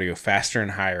 She wanted to go faster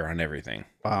and higher on everything.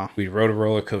 Wow. We rode a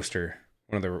roller coaster,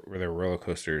 one of the roller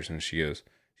coasters, and she's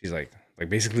like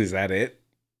basically, is that it?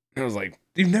 And I was like,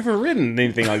 you've never ridden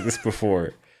anything like this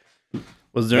before.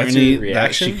 Was there That's any your that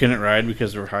reaction? she couldn't ride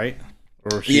because of her height?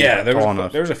 Or was she Yeah, tall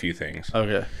enough? there was a few things.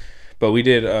 Okay. But we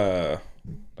did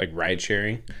like ride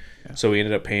sharing. Yeah. So we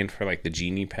ended up paying for like the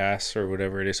Genie Pass or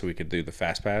whatever it is, so we could do the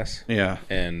Fast Pass. Yeah.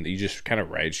 And you just kind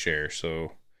of ride share.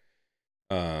 So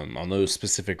on those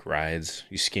specific rides,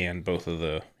 you scan both of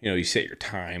the, you set your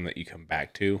time that you come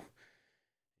back to.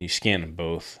 You scan them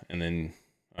both, and then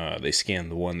they scan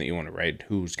the one that you want to ride,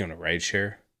 who's going to ride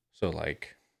share. So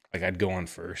like I'd go on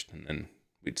first, and then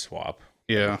we'd swap.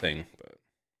 Yeah. Thing, but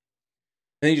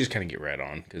then you just kind of get right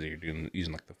on because you're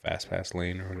using like the Fast Pass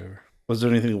lane or whatever. Was there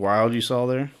anything wild you saw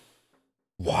there?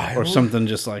 Wild? Or something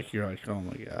just like, you're like, oh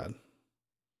my God.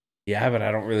 Yeah, but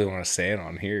I don't really want to say it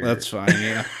on here. That's fine,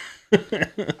 yeah.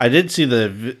 I did see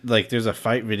there's a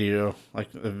fight video,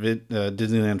 like a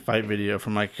Disneyland fight video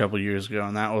from like a couple years ago,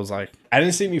 and that was like... I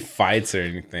didn't see any fights or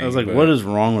anything. I was like, what is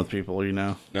wrong with people,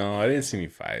 No, I didn't see any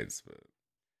fights, but...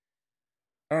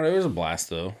 I don't know, it was a blast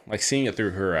though. Like seeing it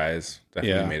through her eyes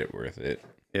definitely made it worth it.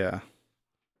 Yeah.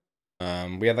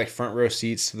 We had like front row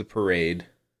seats to the parade,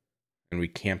 and we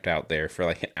camped out there for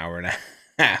like an hour and a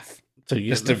half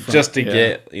just to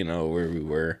get where we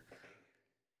were.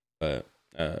 But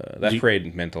that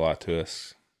parade meant a lot to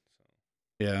us.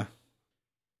 Yeah.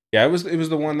 Yeah, it was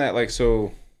the one that like,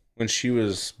 so when she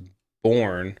was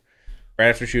born, right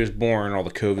after she was born, all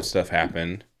the COVID stuff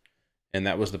happened, and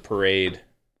that was the parade,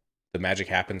 the Magic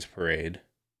Happens parade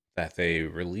that they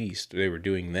released. They were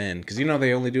doing then because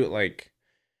they only do it like,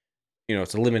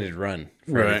 it's a limited run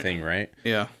for everything, right?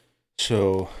 Yeah.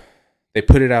 So they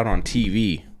put it out on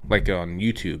TV, like on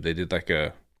YouTube. They did like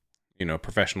a,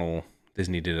 professional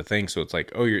Disney did a thing. So it's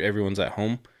like, oh, everyone's at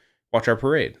home, watch our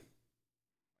parade.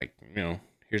 Like,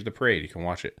 here's the parade. You can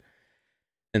watch it.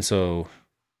 And so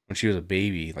when she was a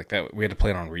baby, like that, we had to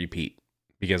play it on repeat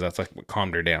because that's like what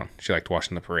calmed her down. She liked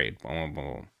watching the parade. Blah, blah,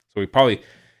 blah, blah. So we probably,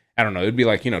 I don't know, it'd be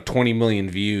like, 20 million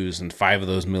views, and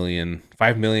 5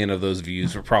 million of those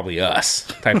views were probably us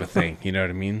type of thing. You know what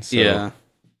I mean? So, yeah.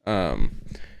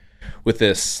 With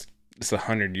this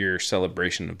 100-year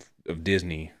celebration of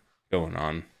Disney going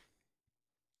on,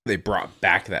 they brought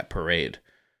back that parade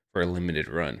for a limited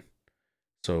run.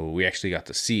 So we actually got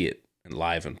to see it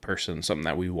live in person, something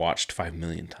that we watched 5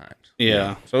 million times.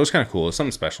 Yeah. So it was kind of cool. It's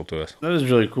something special to us. That is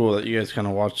really cool that you guys kind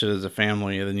of watched it as a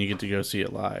family, and then you get to go see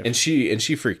it live. And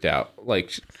she freaked out.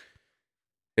 Like,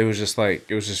 it was just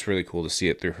really cool to see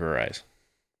it through her eyes.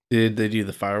 Did they do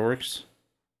the fireworks?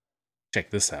 Check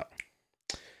this out.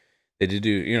 They did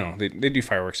do, they do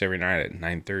fireworks every night at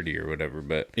 9:30 or whatever,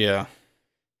 but yeah.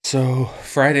 So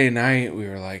Friday night we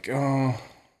were like, oh,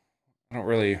 we don't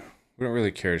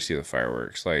really care to see the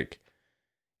fireworks. Like,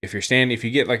 if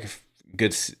you get like a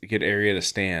good area to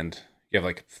stand, you have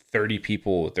like 30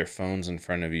 people with their phones in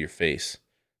front of your face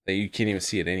that you can't even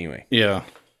see it anyway. Yeah.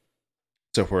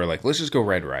 So we're like, let's just go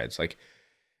ride rides. Like,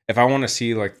 if I want to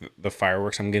see like the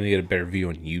fireworks, I'm gonna get a better view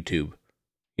on YouTube.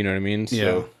 You know what I mean? Yeah.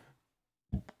 So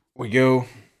we go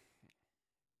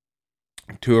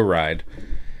to a ride,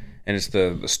 and it's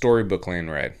the Storybook Land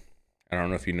ride. I don't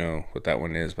know if you know what that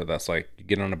one is, but that's like you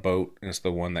get on a boat, and it's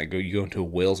the one that you go into a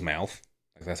whale's mouth.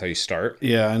 Like, that's how you start.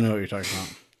 Yeah, I know what you're talking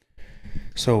about.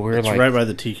 So it's like right by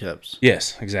the teacups.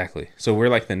 Yes, exactly. So we're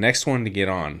like the next one to get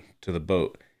on to the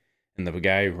boat, and the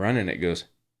guy running it goes,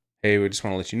 "Hey, we just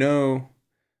want to let you know,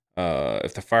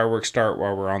 if the fireworks start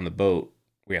while we're on the boat,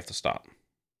 we have to stop.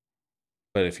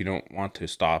 But if you don't want to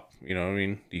stop, you know what I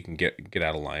mean, you can get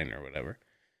out of line or whatever."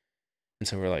 And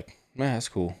so we're like, "Man, that's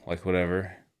cool, like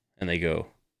whatever." And they go,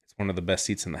 "It's one of the best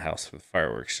seats in the house for the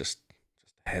fireworks. Just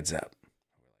a heads up."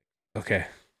 Okay.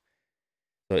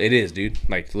 So it is, dude.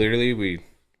 Like, literally,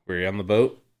 we're on the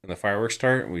boat and the fireworks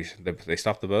start. They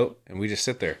stop the boat and we just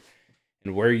sit there.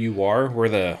 And where you are, where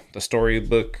the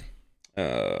storybook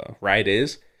ride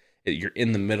is, you're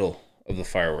in the middle of the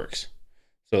fireworks.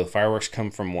 So the fireworks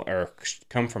come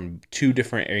from two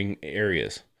different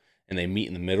areas, and they meet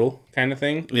in the middle, kind of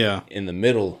thing. Yeah. In the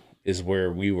middle is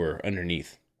where we were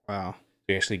underneath. Wow.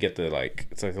 You actually get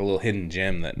it's like a little hidden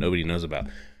gem that nobody knows about.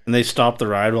 And they stopped the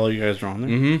ride while you guys were on there?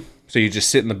 Mm-hmm. So you just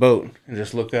sit in the boat and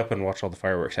just look up and watch all the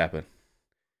fireworks happen.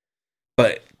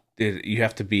 But you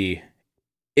have to be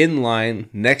in line,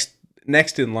 next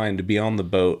in line to be on the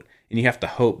boat, and you have to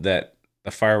hope that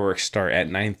the fireworks start at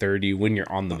 9:30 when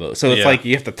you're on the boat. So it's like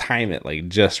you have to time it like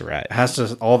just right. It has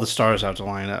to. All the stars have to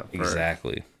line up.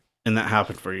 Exactly. And that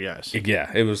happened for you guys.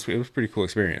 Yeah, it was a pretty cool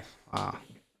experience.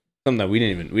 Something that we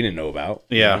didn't know about.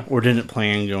 Yeah, or didn't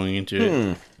plan going into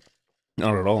it.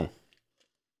 Not at all.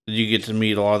 Did you get to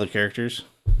meet a lot of the characters?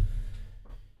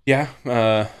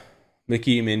 Yeah,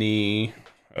 Mickey, Minnie,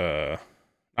 not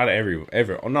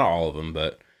not all of them,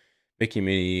 but Mickey,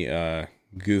 Minnie,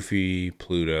 Goofy,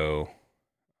 Pluto,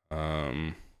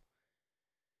 and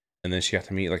then she got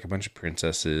to meet like a bunch of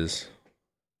princesses.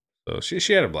 So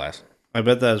she had a blast. I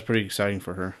bet that was pretty exciting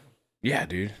for her. Yeah,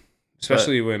 dude.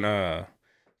 Especially when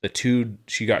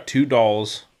she got two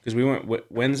dolls, because we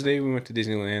went Wednesday we went to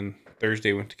Disneyland,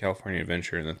 Thursday we went to California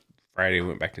Adventure, and then Friday we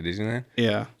went back to Disneyland.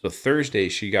 Yeah. So Thursday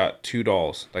she got two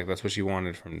dolls. Like that's what she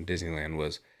wanted from Disneyland,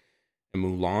 was a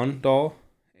Mulan doll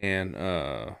and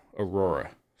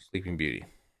Aurora, Sleeping Beauty.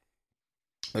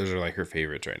 Those are like her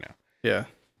favorites right now. Yeah.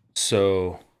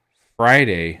 So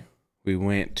Friday we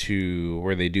went to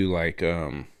where they do like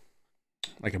a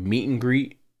meet and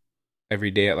greet every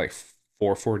day at like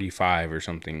 4:45 or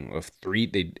something of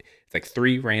it's like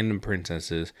three random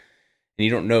princesses, and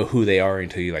you don't know who they are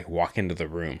until you like walk into the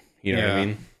room. You know what I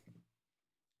mean?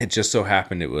 It just so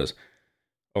happened it was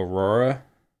Aurora,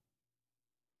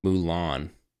 Mulan,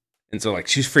 and so like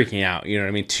she's freaking out. You know what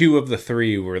I mean? Two of the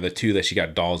three were the two that she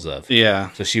got dolls of.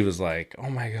 Yeah. So she was like, "Oh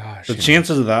my gosh!" The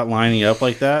chances of that lining up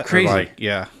like that, crazy. Are like,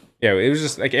 yeah. Yeah, it was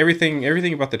just like everything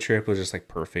about the trip was just like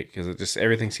perfect because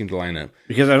everything seemed to line up.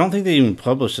 Because I don't think they even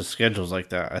publish the schedules like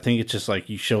that. I think it's just like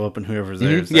you show up and whoever's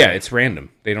there is there. Yeah, it's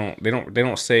random. They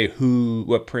don't say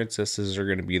what princesses are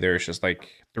going to be there. It's just like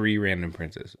three random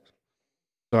princesses.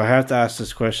 So I have to ask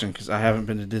this question because I haven't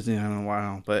been to Disneyland in a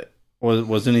while. But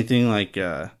was anything like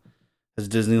has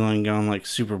Disneyland gone like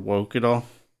super woke at all?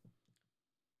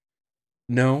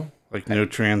 No, like no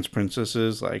trans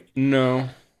princesses. Like no.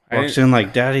 Walks in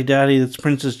like, daddy, that's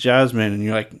Princess Jasmine. And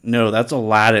you're like, no, that's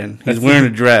Aladdin. He's wearing a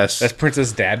dress. That's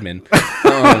Princess Dadman.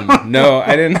 No,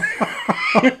 I didn't.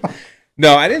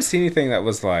 No, I didn't see anything that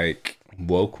was like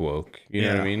woke. You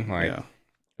know what I mean? Like,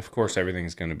 of course,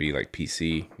 everything's going to be like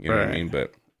PC. You know what I mean?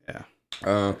 But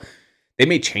they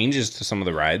made changes to some of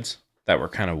the rides that were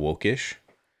kind of woke-ish.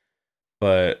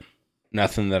 But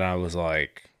nothing that I was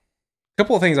like... A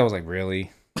couple of things I was like, really?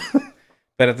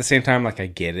 But at the same time, like, I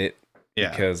get it.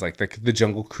 Yeah, because like the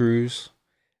Jungle Cruise,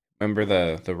 remember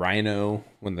the rhino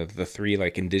when the three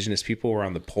like indigenous people were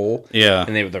on the pole? Yeah,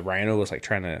 and the rhino was like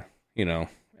trying to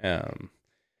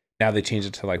now they changed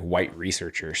it to like white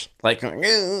researchers like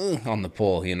on the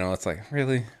pole. It's like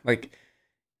really like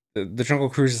the Jungle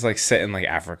Cruise is like set in like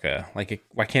Africa. Like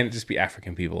why can't it just be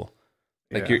African people?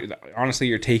 Like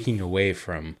you're taking away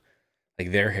from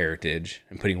like their heritage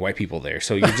and putting white people there.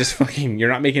 So you're just you're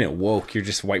not making it woke. You're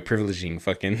just white privileging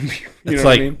fucking. It's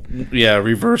like, I mean?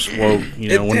 Reverse woke. When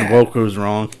the woke goes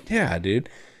wrong. Yeah, dude.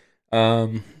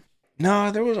 No,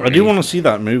 there wasn't. I do want to see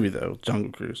that movie though,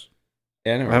 Jungle Cruise.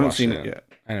 Yeah, I haven't seen it yet.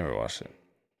 I never watched it.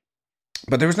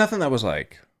 But there was nothing that was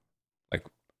like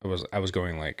I was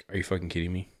going like, are you fucking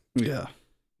kidding me? Yeah.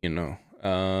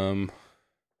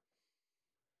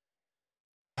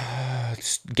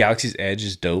 Galaxy's Edge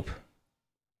is dope.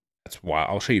 That's wild.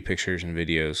 I'll show you pictures and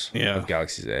videos of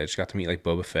Galaxy's Edge. Got to meet like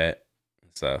Boba Fett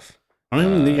and stuff. I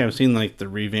don't even think I've seen like the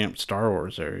revamped Star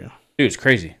Wars area. Dude, it's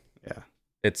crazy. Yeah.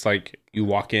 It's like you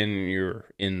walk in, you're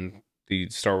in the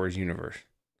Star Wars universe.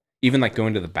 Even like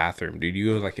going to the bathroom, dude.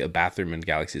 You go to like a bathroom in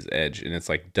Galaxy's Edge and it's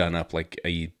like done up like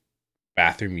a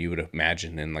bathroom you would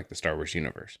imagine in like the Star Wars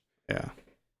universe. Yeah.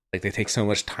 Like they take so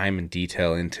much time and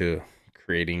detail into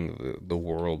creating the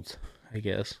world, I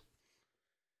guess.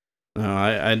 No,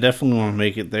 I definitely want to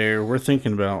make it there. We're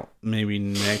thinking about maybe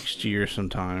next year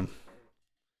sometime.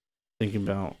 Thinking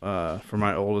about for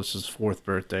my oldest's 4th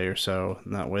birthday or so,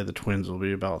 and that way the twins will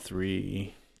be about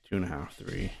 3, 2.5,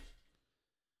 3.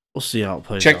 We'll see how it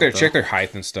plays. Check their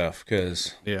height and stuff,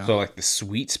 because yeah. So like the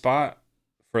sweet spot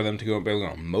for them to go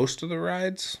on most of the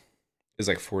rides is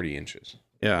like 40 inches.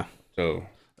 Yeah. So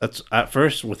that's at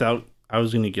first I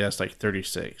was gonna guess like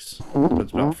 36, but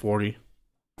it's about 40.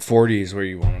 40 is where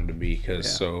you want them to be,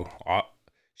 because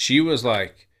she was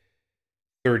like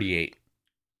 38.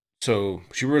 So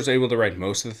she was able to ride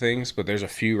most of the things, but there's a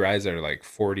few rides that are like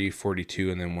 40, 42,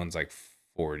 and then one's like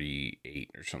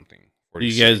 48 or something. Do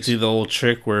you guys do the old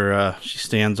trick where she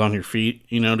stands on your feet,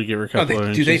 to give her a couple of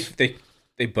inches?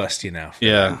 They bust you now.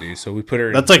 Yeah, dude. So we put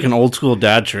her. That's like an old school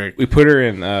dad trick. We put her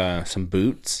in some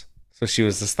boots, so she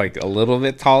was just like a little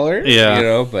bit taller.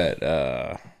 Yeah,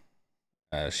 but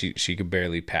she could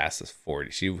barely pass this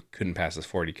 40. She couldn't pass this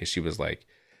 40 because she was like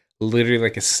literally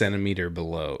like a centimeter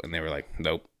below, and they were like,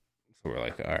 nope. So we're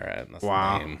like, all right, that's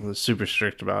wow, they're super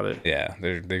strict about it. Yeah,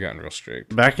 they've gotten real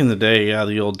strict. Back in the day,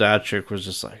 the old dad trick was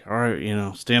just like, all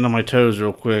right, stand on my toes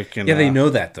real quick, and they know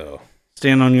that though.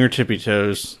 Stand on your tippy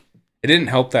toes. It didn't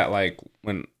help that like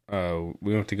when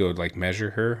we went to go like measure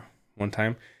her one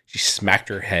time, she smacked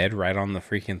her head right on the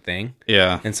freaking thing.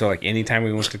 Yeah, and so like anytime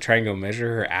we went to try and go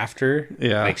measure her after,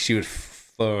 like she would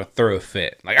throw a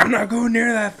fit. Like, I'm not going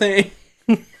near that thing.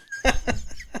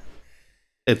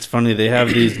 It's funny, they have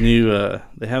these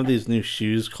new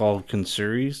shoes called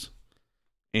Consuris,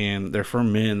 and they're for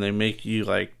men. They make you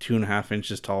like 2.5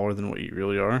 inches taller than what you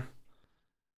really are.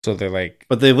 So they're like,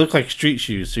 but they look like street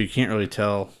shoes, so you can't really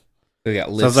tell. They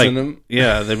got lifts in them.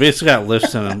 Yeah, they basically got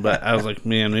lifts in them. But I was like,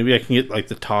 man, maybe I can get like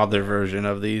the toddler version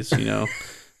of these. They're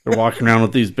walking around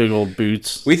with these big old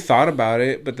boots. We thought about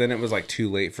it, but then it was like too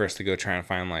late for us to go try and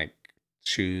find like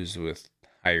shoes with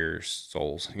higher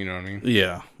soles. You know what I mean?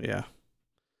 Yeah, yeah.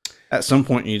 At some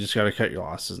point, you just got to cut your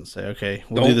losses and say, okay,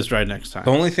 we'll do this ride next time.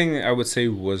 The only thing I would say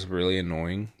was really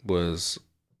annoying was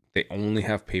they only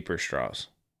have paper straws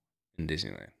in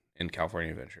Disneyland, in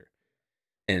California Adventure.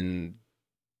 And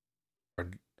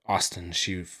Austin,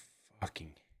 she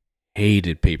fucking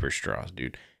hated paper straws,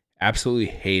 dude. Absolutely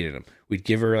hated them. We'd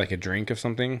give her like a drink of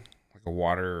something, like a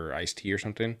water or iced tea or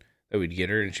something, that we'd get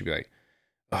her, and she'd be like,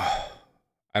 oh,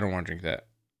 I don't want to drink that.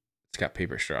 It's got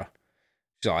paper straw.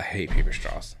 She's all, I hate paper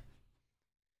straws.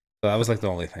 So that was like the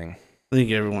only thing. I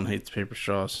think everyone hates paper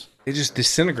straws. They just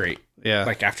disintegrate. Yeah.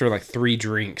 Like after like 3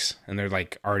 drinks, and they're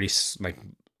like already like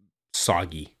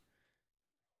soggy.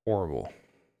 Horrible.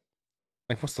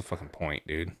 Like, what's the fucking point,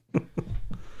 dude?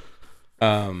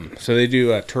 So they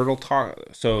do a turtle talk.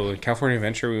 So in California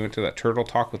Adventure, we went to that turtle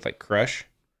talk with like Crush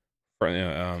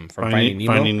from Finding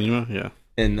Nemo. Finding Nemo, yeah.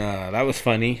 And that was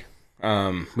funny.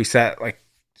 She sat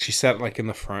like in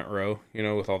the front row,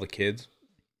 with all the kids,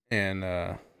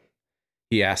 and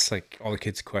he asks like all the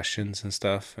kids questions and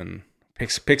stuff, and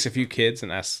picks a few kids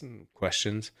and asks them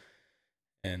questions,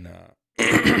 and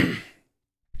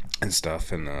and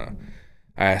stuff. And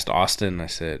I asked Austin, I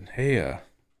said, hey,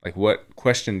 like, what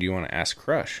question do you want to ask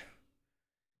Crush?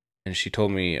 And she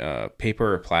told me,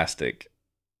 paper or plastic.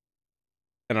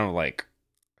 And I'm like,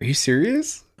 are you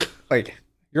serious? Like,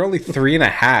 you're only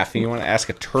 3.5 and you want to ask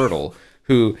a turtle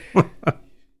who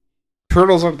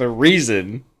turtles aren't the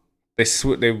reason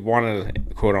they want to,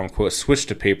 quote unquote, switch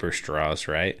to paper straws,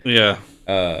 right? Yeah.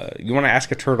 You want to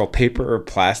ask a turtle paper or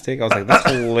plastic? I was like, that's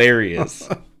hilarious.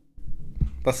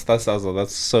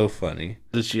 That's so funny.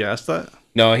 Did she ask that?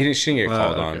 No, she didn't get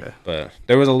called on. But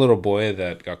there was a little boy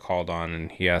that got called on,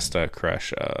 and he asked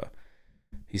Crush.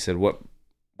 He said, "What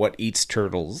eats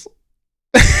turtles?"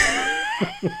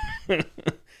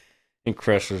 And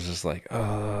Crush was just like,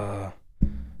 I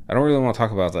don't really want to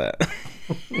talk about that."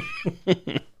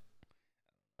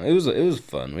 It was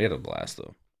fun. We had a blast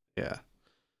though. Yeah,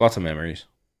 lots of memories.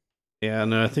 Yeah,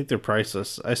 no, I think they're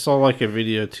priceless. I saw like a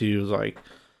video too, like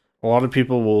a lot of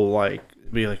people will like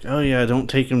be like, oh yeah, don't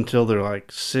take them till they're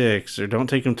like 6, or don't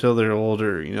take them till they're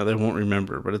older. They won't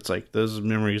remember. But it's like those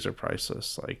memories are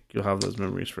priceless. Like you'll have those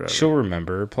memories forever. She'll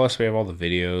remember. Plus, we have all the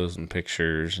videos and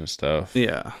pictures and stuff.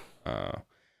 Yeah.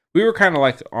 We were kind of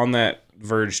like on that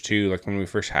verge too. Like when we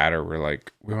first had her, we're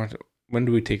like, when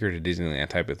do we take her to Disneyland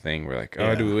type of thing? We're like,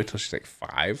 do we wait till she's like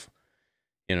 5?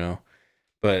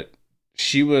 But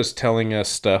she was telling us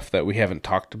stuff that we haven't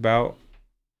talked about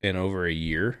in over a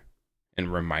year,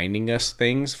 and reminding us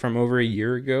things from over a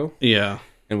year ago. Yeah.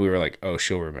 And we were like, oh,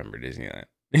 she'll remember Disneyland.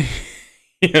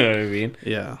 You know what I mean?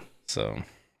 Yeah. So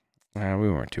we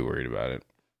weren't too worried about it.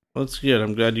 Well, that's good.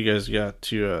 I'm glad you guys got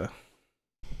to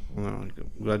I'm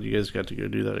glad you guys got to go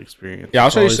do that experience. Yeah, I'll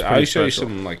show you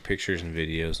some like pictures and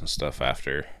videos and stuff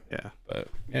after. Yeah. But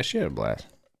yeah, she had a blast.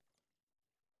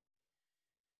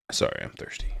 Sorry, I'm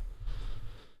thirsty.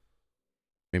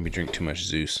 Made me drink too much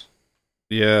Zeus.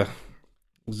 Yeah.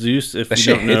 Zeus, if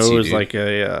you don't know, is like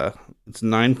it's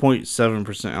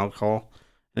 9.7% alcohol,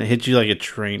 and it hits you like a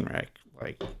train wreck.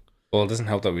 Like, well, it doesn't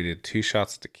help that we did 2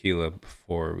 shots of tequila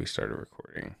before we started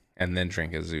recording, and then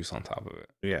drank a Zeus on top of it.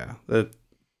 Yeah,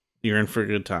 you're in for a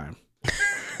good time.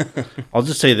 I'll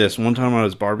just say this: one time I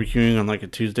was barbecuing on like a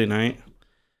Tuesday night,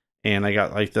 and I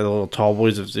got like the little tall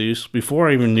boys of Zeus before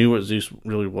I even knew what Zeus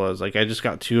really was. Like I just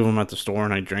got 2 of them at the store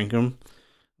and I drank them.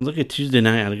 Look at Tuesday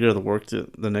night, I had to go to the work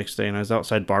the next day, and I was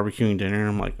outside barbecuing dinner, and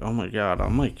I'm like, oh my god,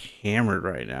 I'm like hammered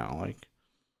right now. Like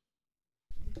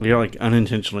we are like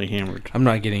unintentionally hammered. I'm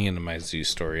not getting into my Zeus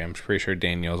story. I'm pretty sure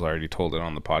Danielle's already told it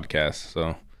on the podcast.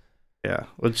 So Yeah,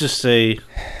 let's just say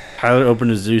Tyler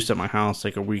opened a Zeus at my house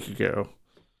like a week ago,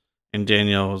 and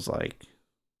Danielle was like,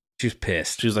 she was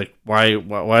pissed. she was like, why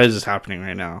is this happening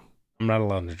right now? I'm not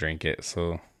allowed to drink it,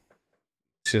 so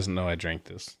she doesn't know I drank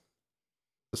this.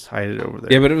 Just hide it over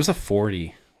there. Yeah, but it was a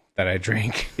 40 that I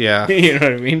drank. Yeah. You know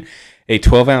what I mean? A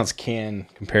 12-ounce can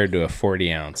compared to a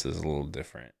 40 ounce is a little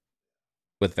different.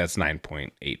 But that's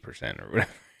 9.8% or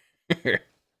whatever.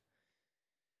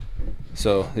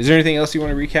 So, is there anything else you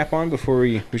want to recap on before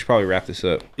we should probably wrap this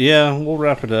up? Yeah, we'll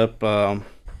wrap it up.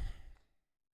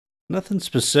 Nothing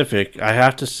specific. I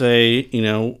have to say,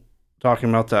 talking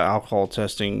about the alcohol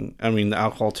tasting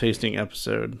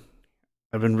episode,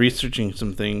 I've been researching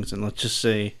some things, and let's just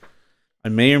say I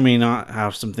may or may not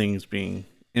have some things being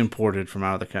imported from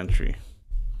out of the country.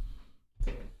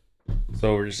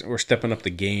 So we're stepping up the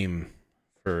game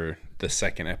for the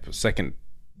second.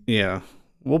 Yeah.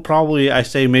 We'll probably, I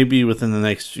say maybe within the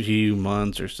next few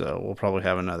months or so, we'll probably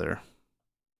have another.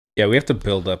 Yeah, we have to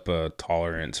build up a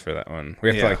tolerance for that one.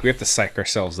 We have to psych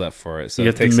ourselves up for it. So you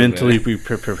have to mentally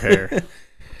prepare.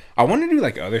 I want to do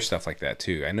like other stuff like that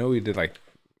too. I know we've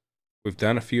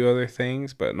done a few other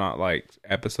things, but not like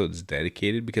episodes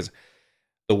dedicated, because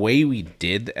the way we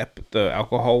did the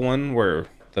alcohol one, where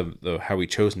the how we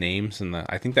chose names, and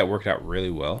I think that worked out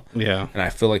really well. Yeah. And I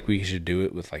feel like we should do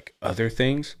it with like other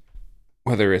things,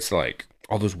 whether it's like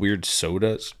all those weird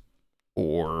sodas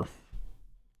or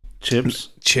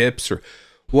chips or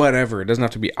whatever. It doesn't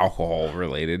have to be alcohol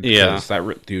related. Yeah.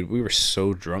 Dude, we were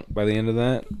so drunk by the end of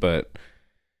that, but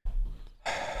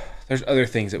there's other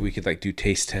things that we could like do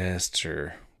taste tests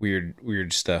or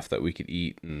weird stuff that we could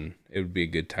eat, and it would be a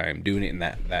good time doing it in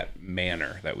that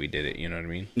manner that we did it. You know what I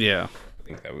mean? Yeah. I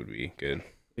think that would be good.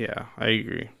 Yeah, I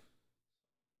agree.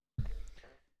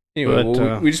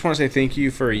 Anyway, we just want to say thank you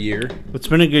for a year. It's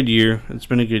been a good year.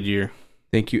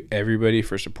 Thank you, everybody,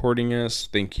 for supporting us.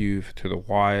 Thank you to the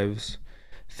wives.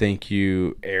 Thank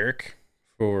you, Eric,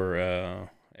 for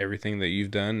everything that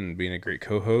you've done and being a great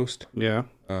co-host. Yeah.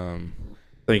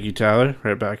 Thank you, Tyler.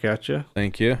 Right back at you.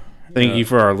 Thank you. Thank you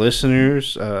for our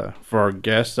listeners, for our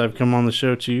guests that have come on the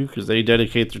show too, because they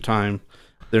dedicate their time.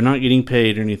 They're not getting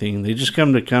paid or anything. They just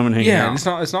come and hang out. Yeah,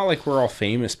 it's not like we're all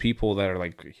famous people that are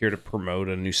like here to promote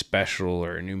a new special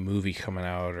or a new movie coming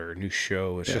out or a new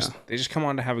show. It's just they just come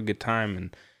on to have a good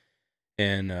time,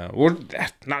 and we're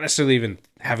not necessarily even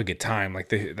have a good time. Like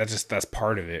that's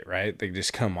part of it, right? They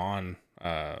just come on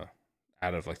out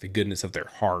of like the goodness of their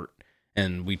heart,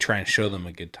 and we try and show them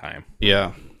a good time.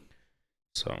 Yeah.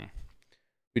 So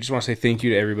we just want to say thank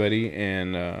you to everybody,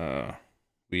 and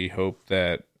we hope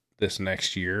that this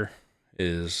next year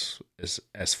is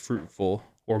as fruitful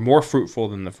or more fruitful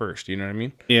than the first. You know what I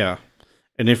mean? Yeah.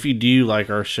 And if you do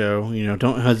like our show,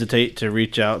 don't hesitate to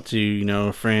reach out to,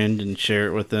 a friend and share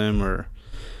it with them or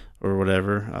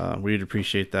whatever. We'd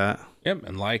appreciate that. Yep.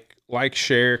 And like,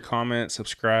 share, comment,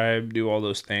 subscribe, do all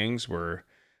those things. We're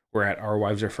at Our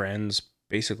Wives Are Friends,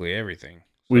 basically everything.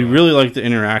 So, we really like the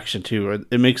interaction too.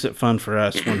 It makes it fun for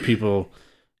us when people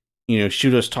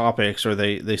shoot us topics, or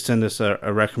they send us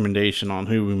a recommendation on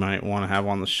who we might want to have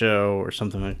on the show or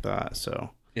something like that. So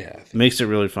yeah, it makes it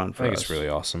really fun for us. I think it's really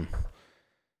awesome.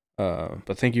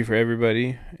 But thank you for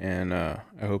everybody, and I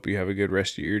hope you have a good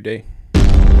rest of your day.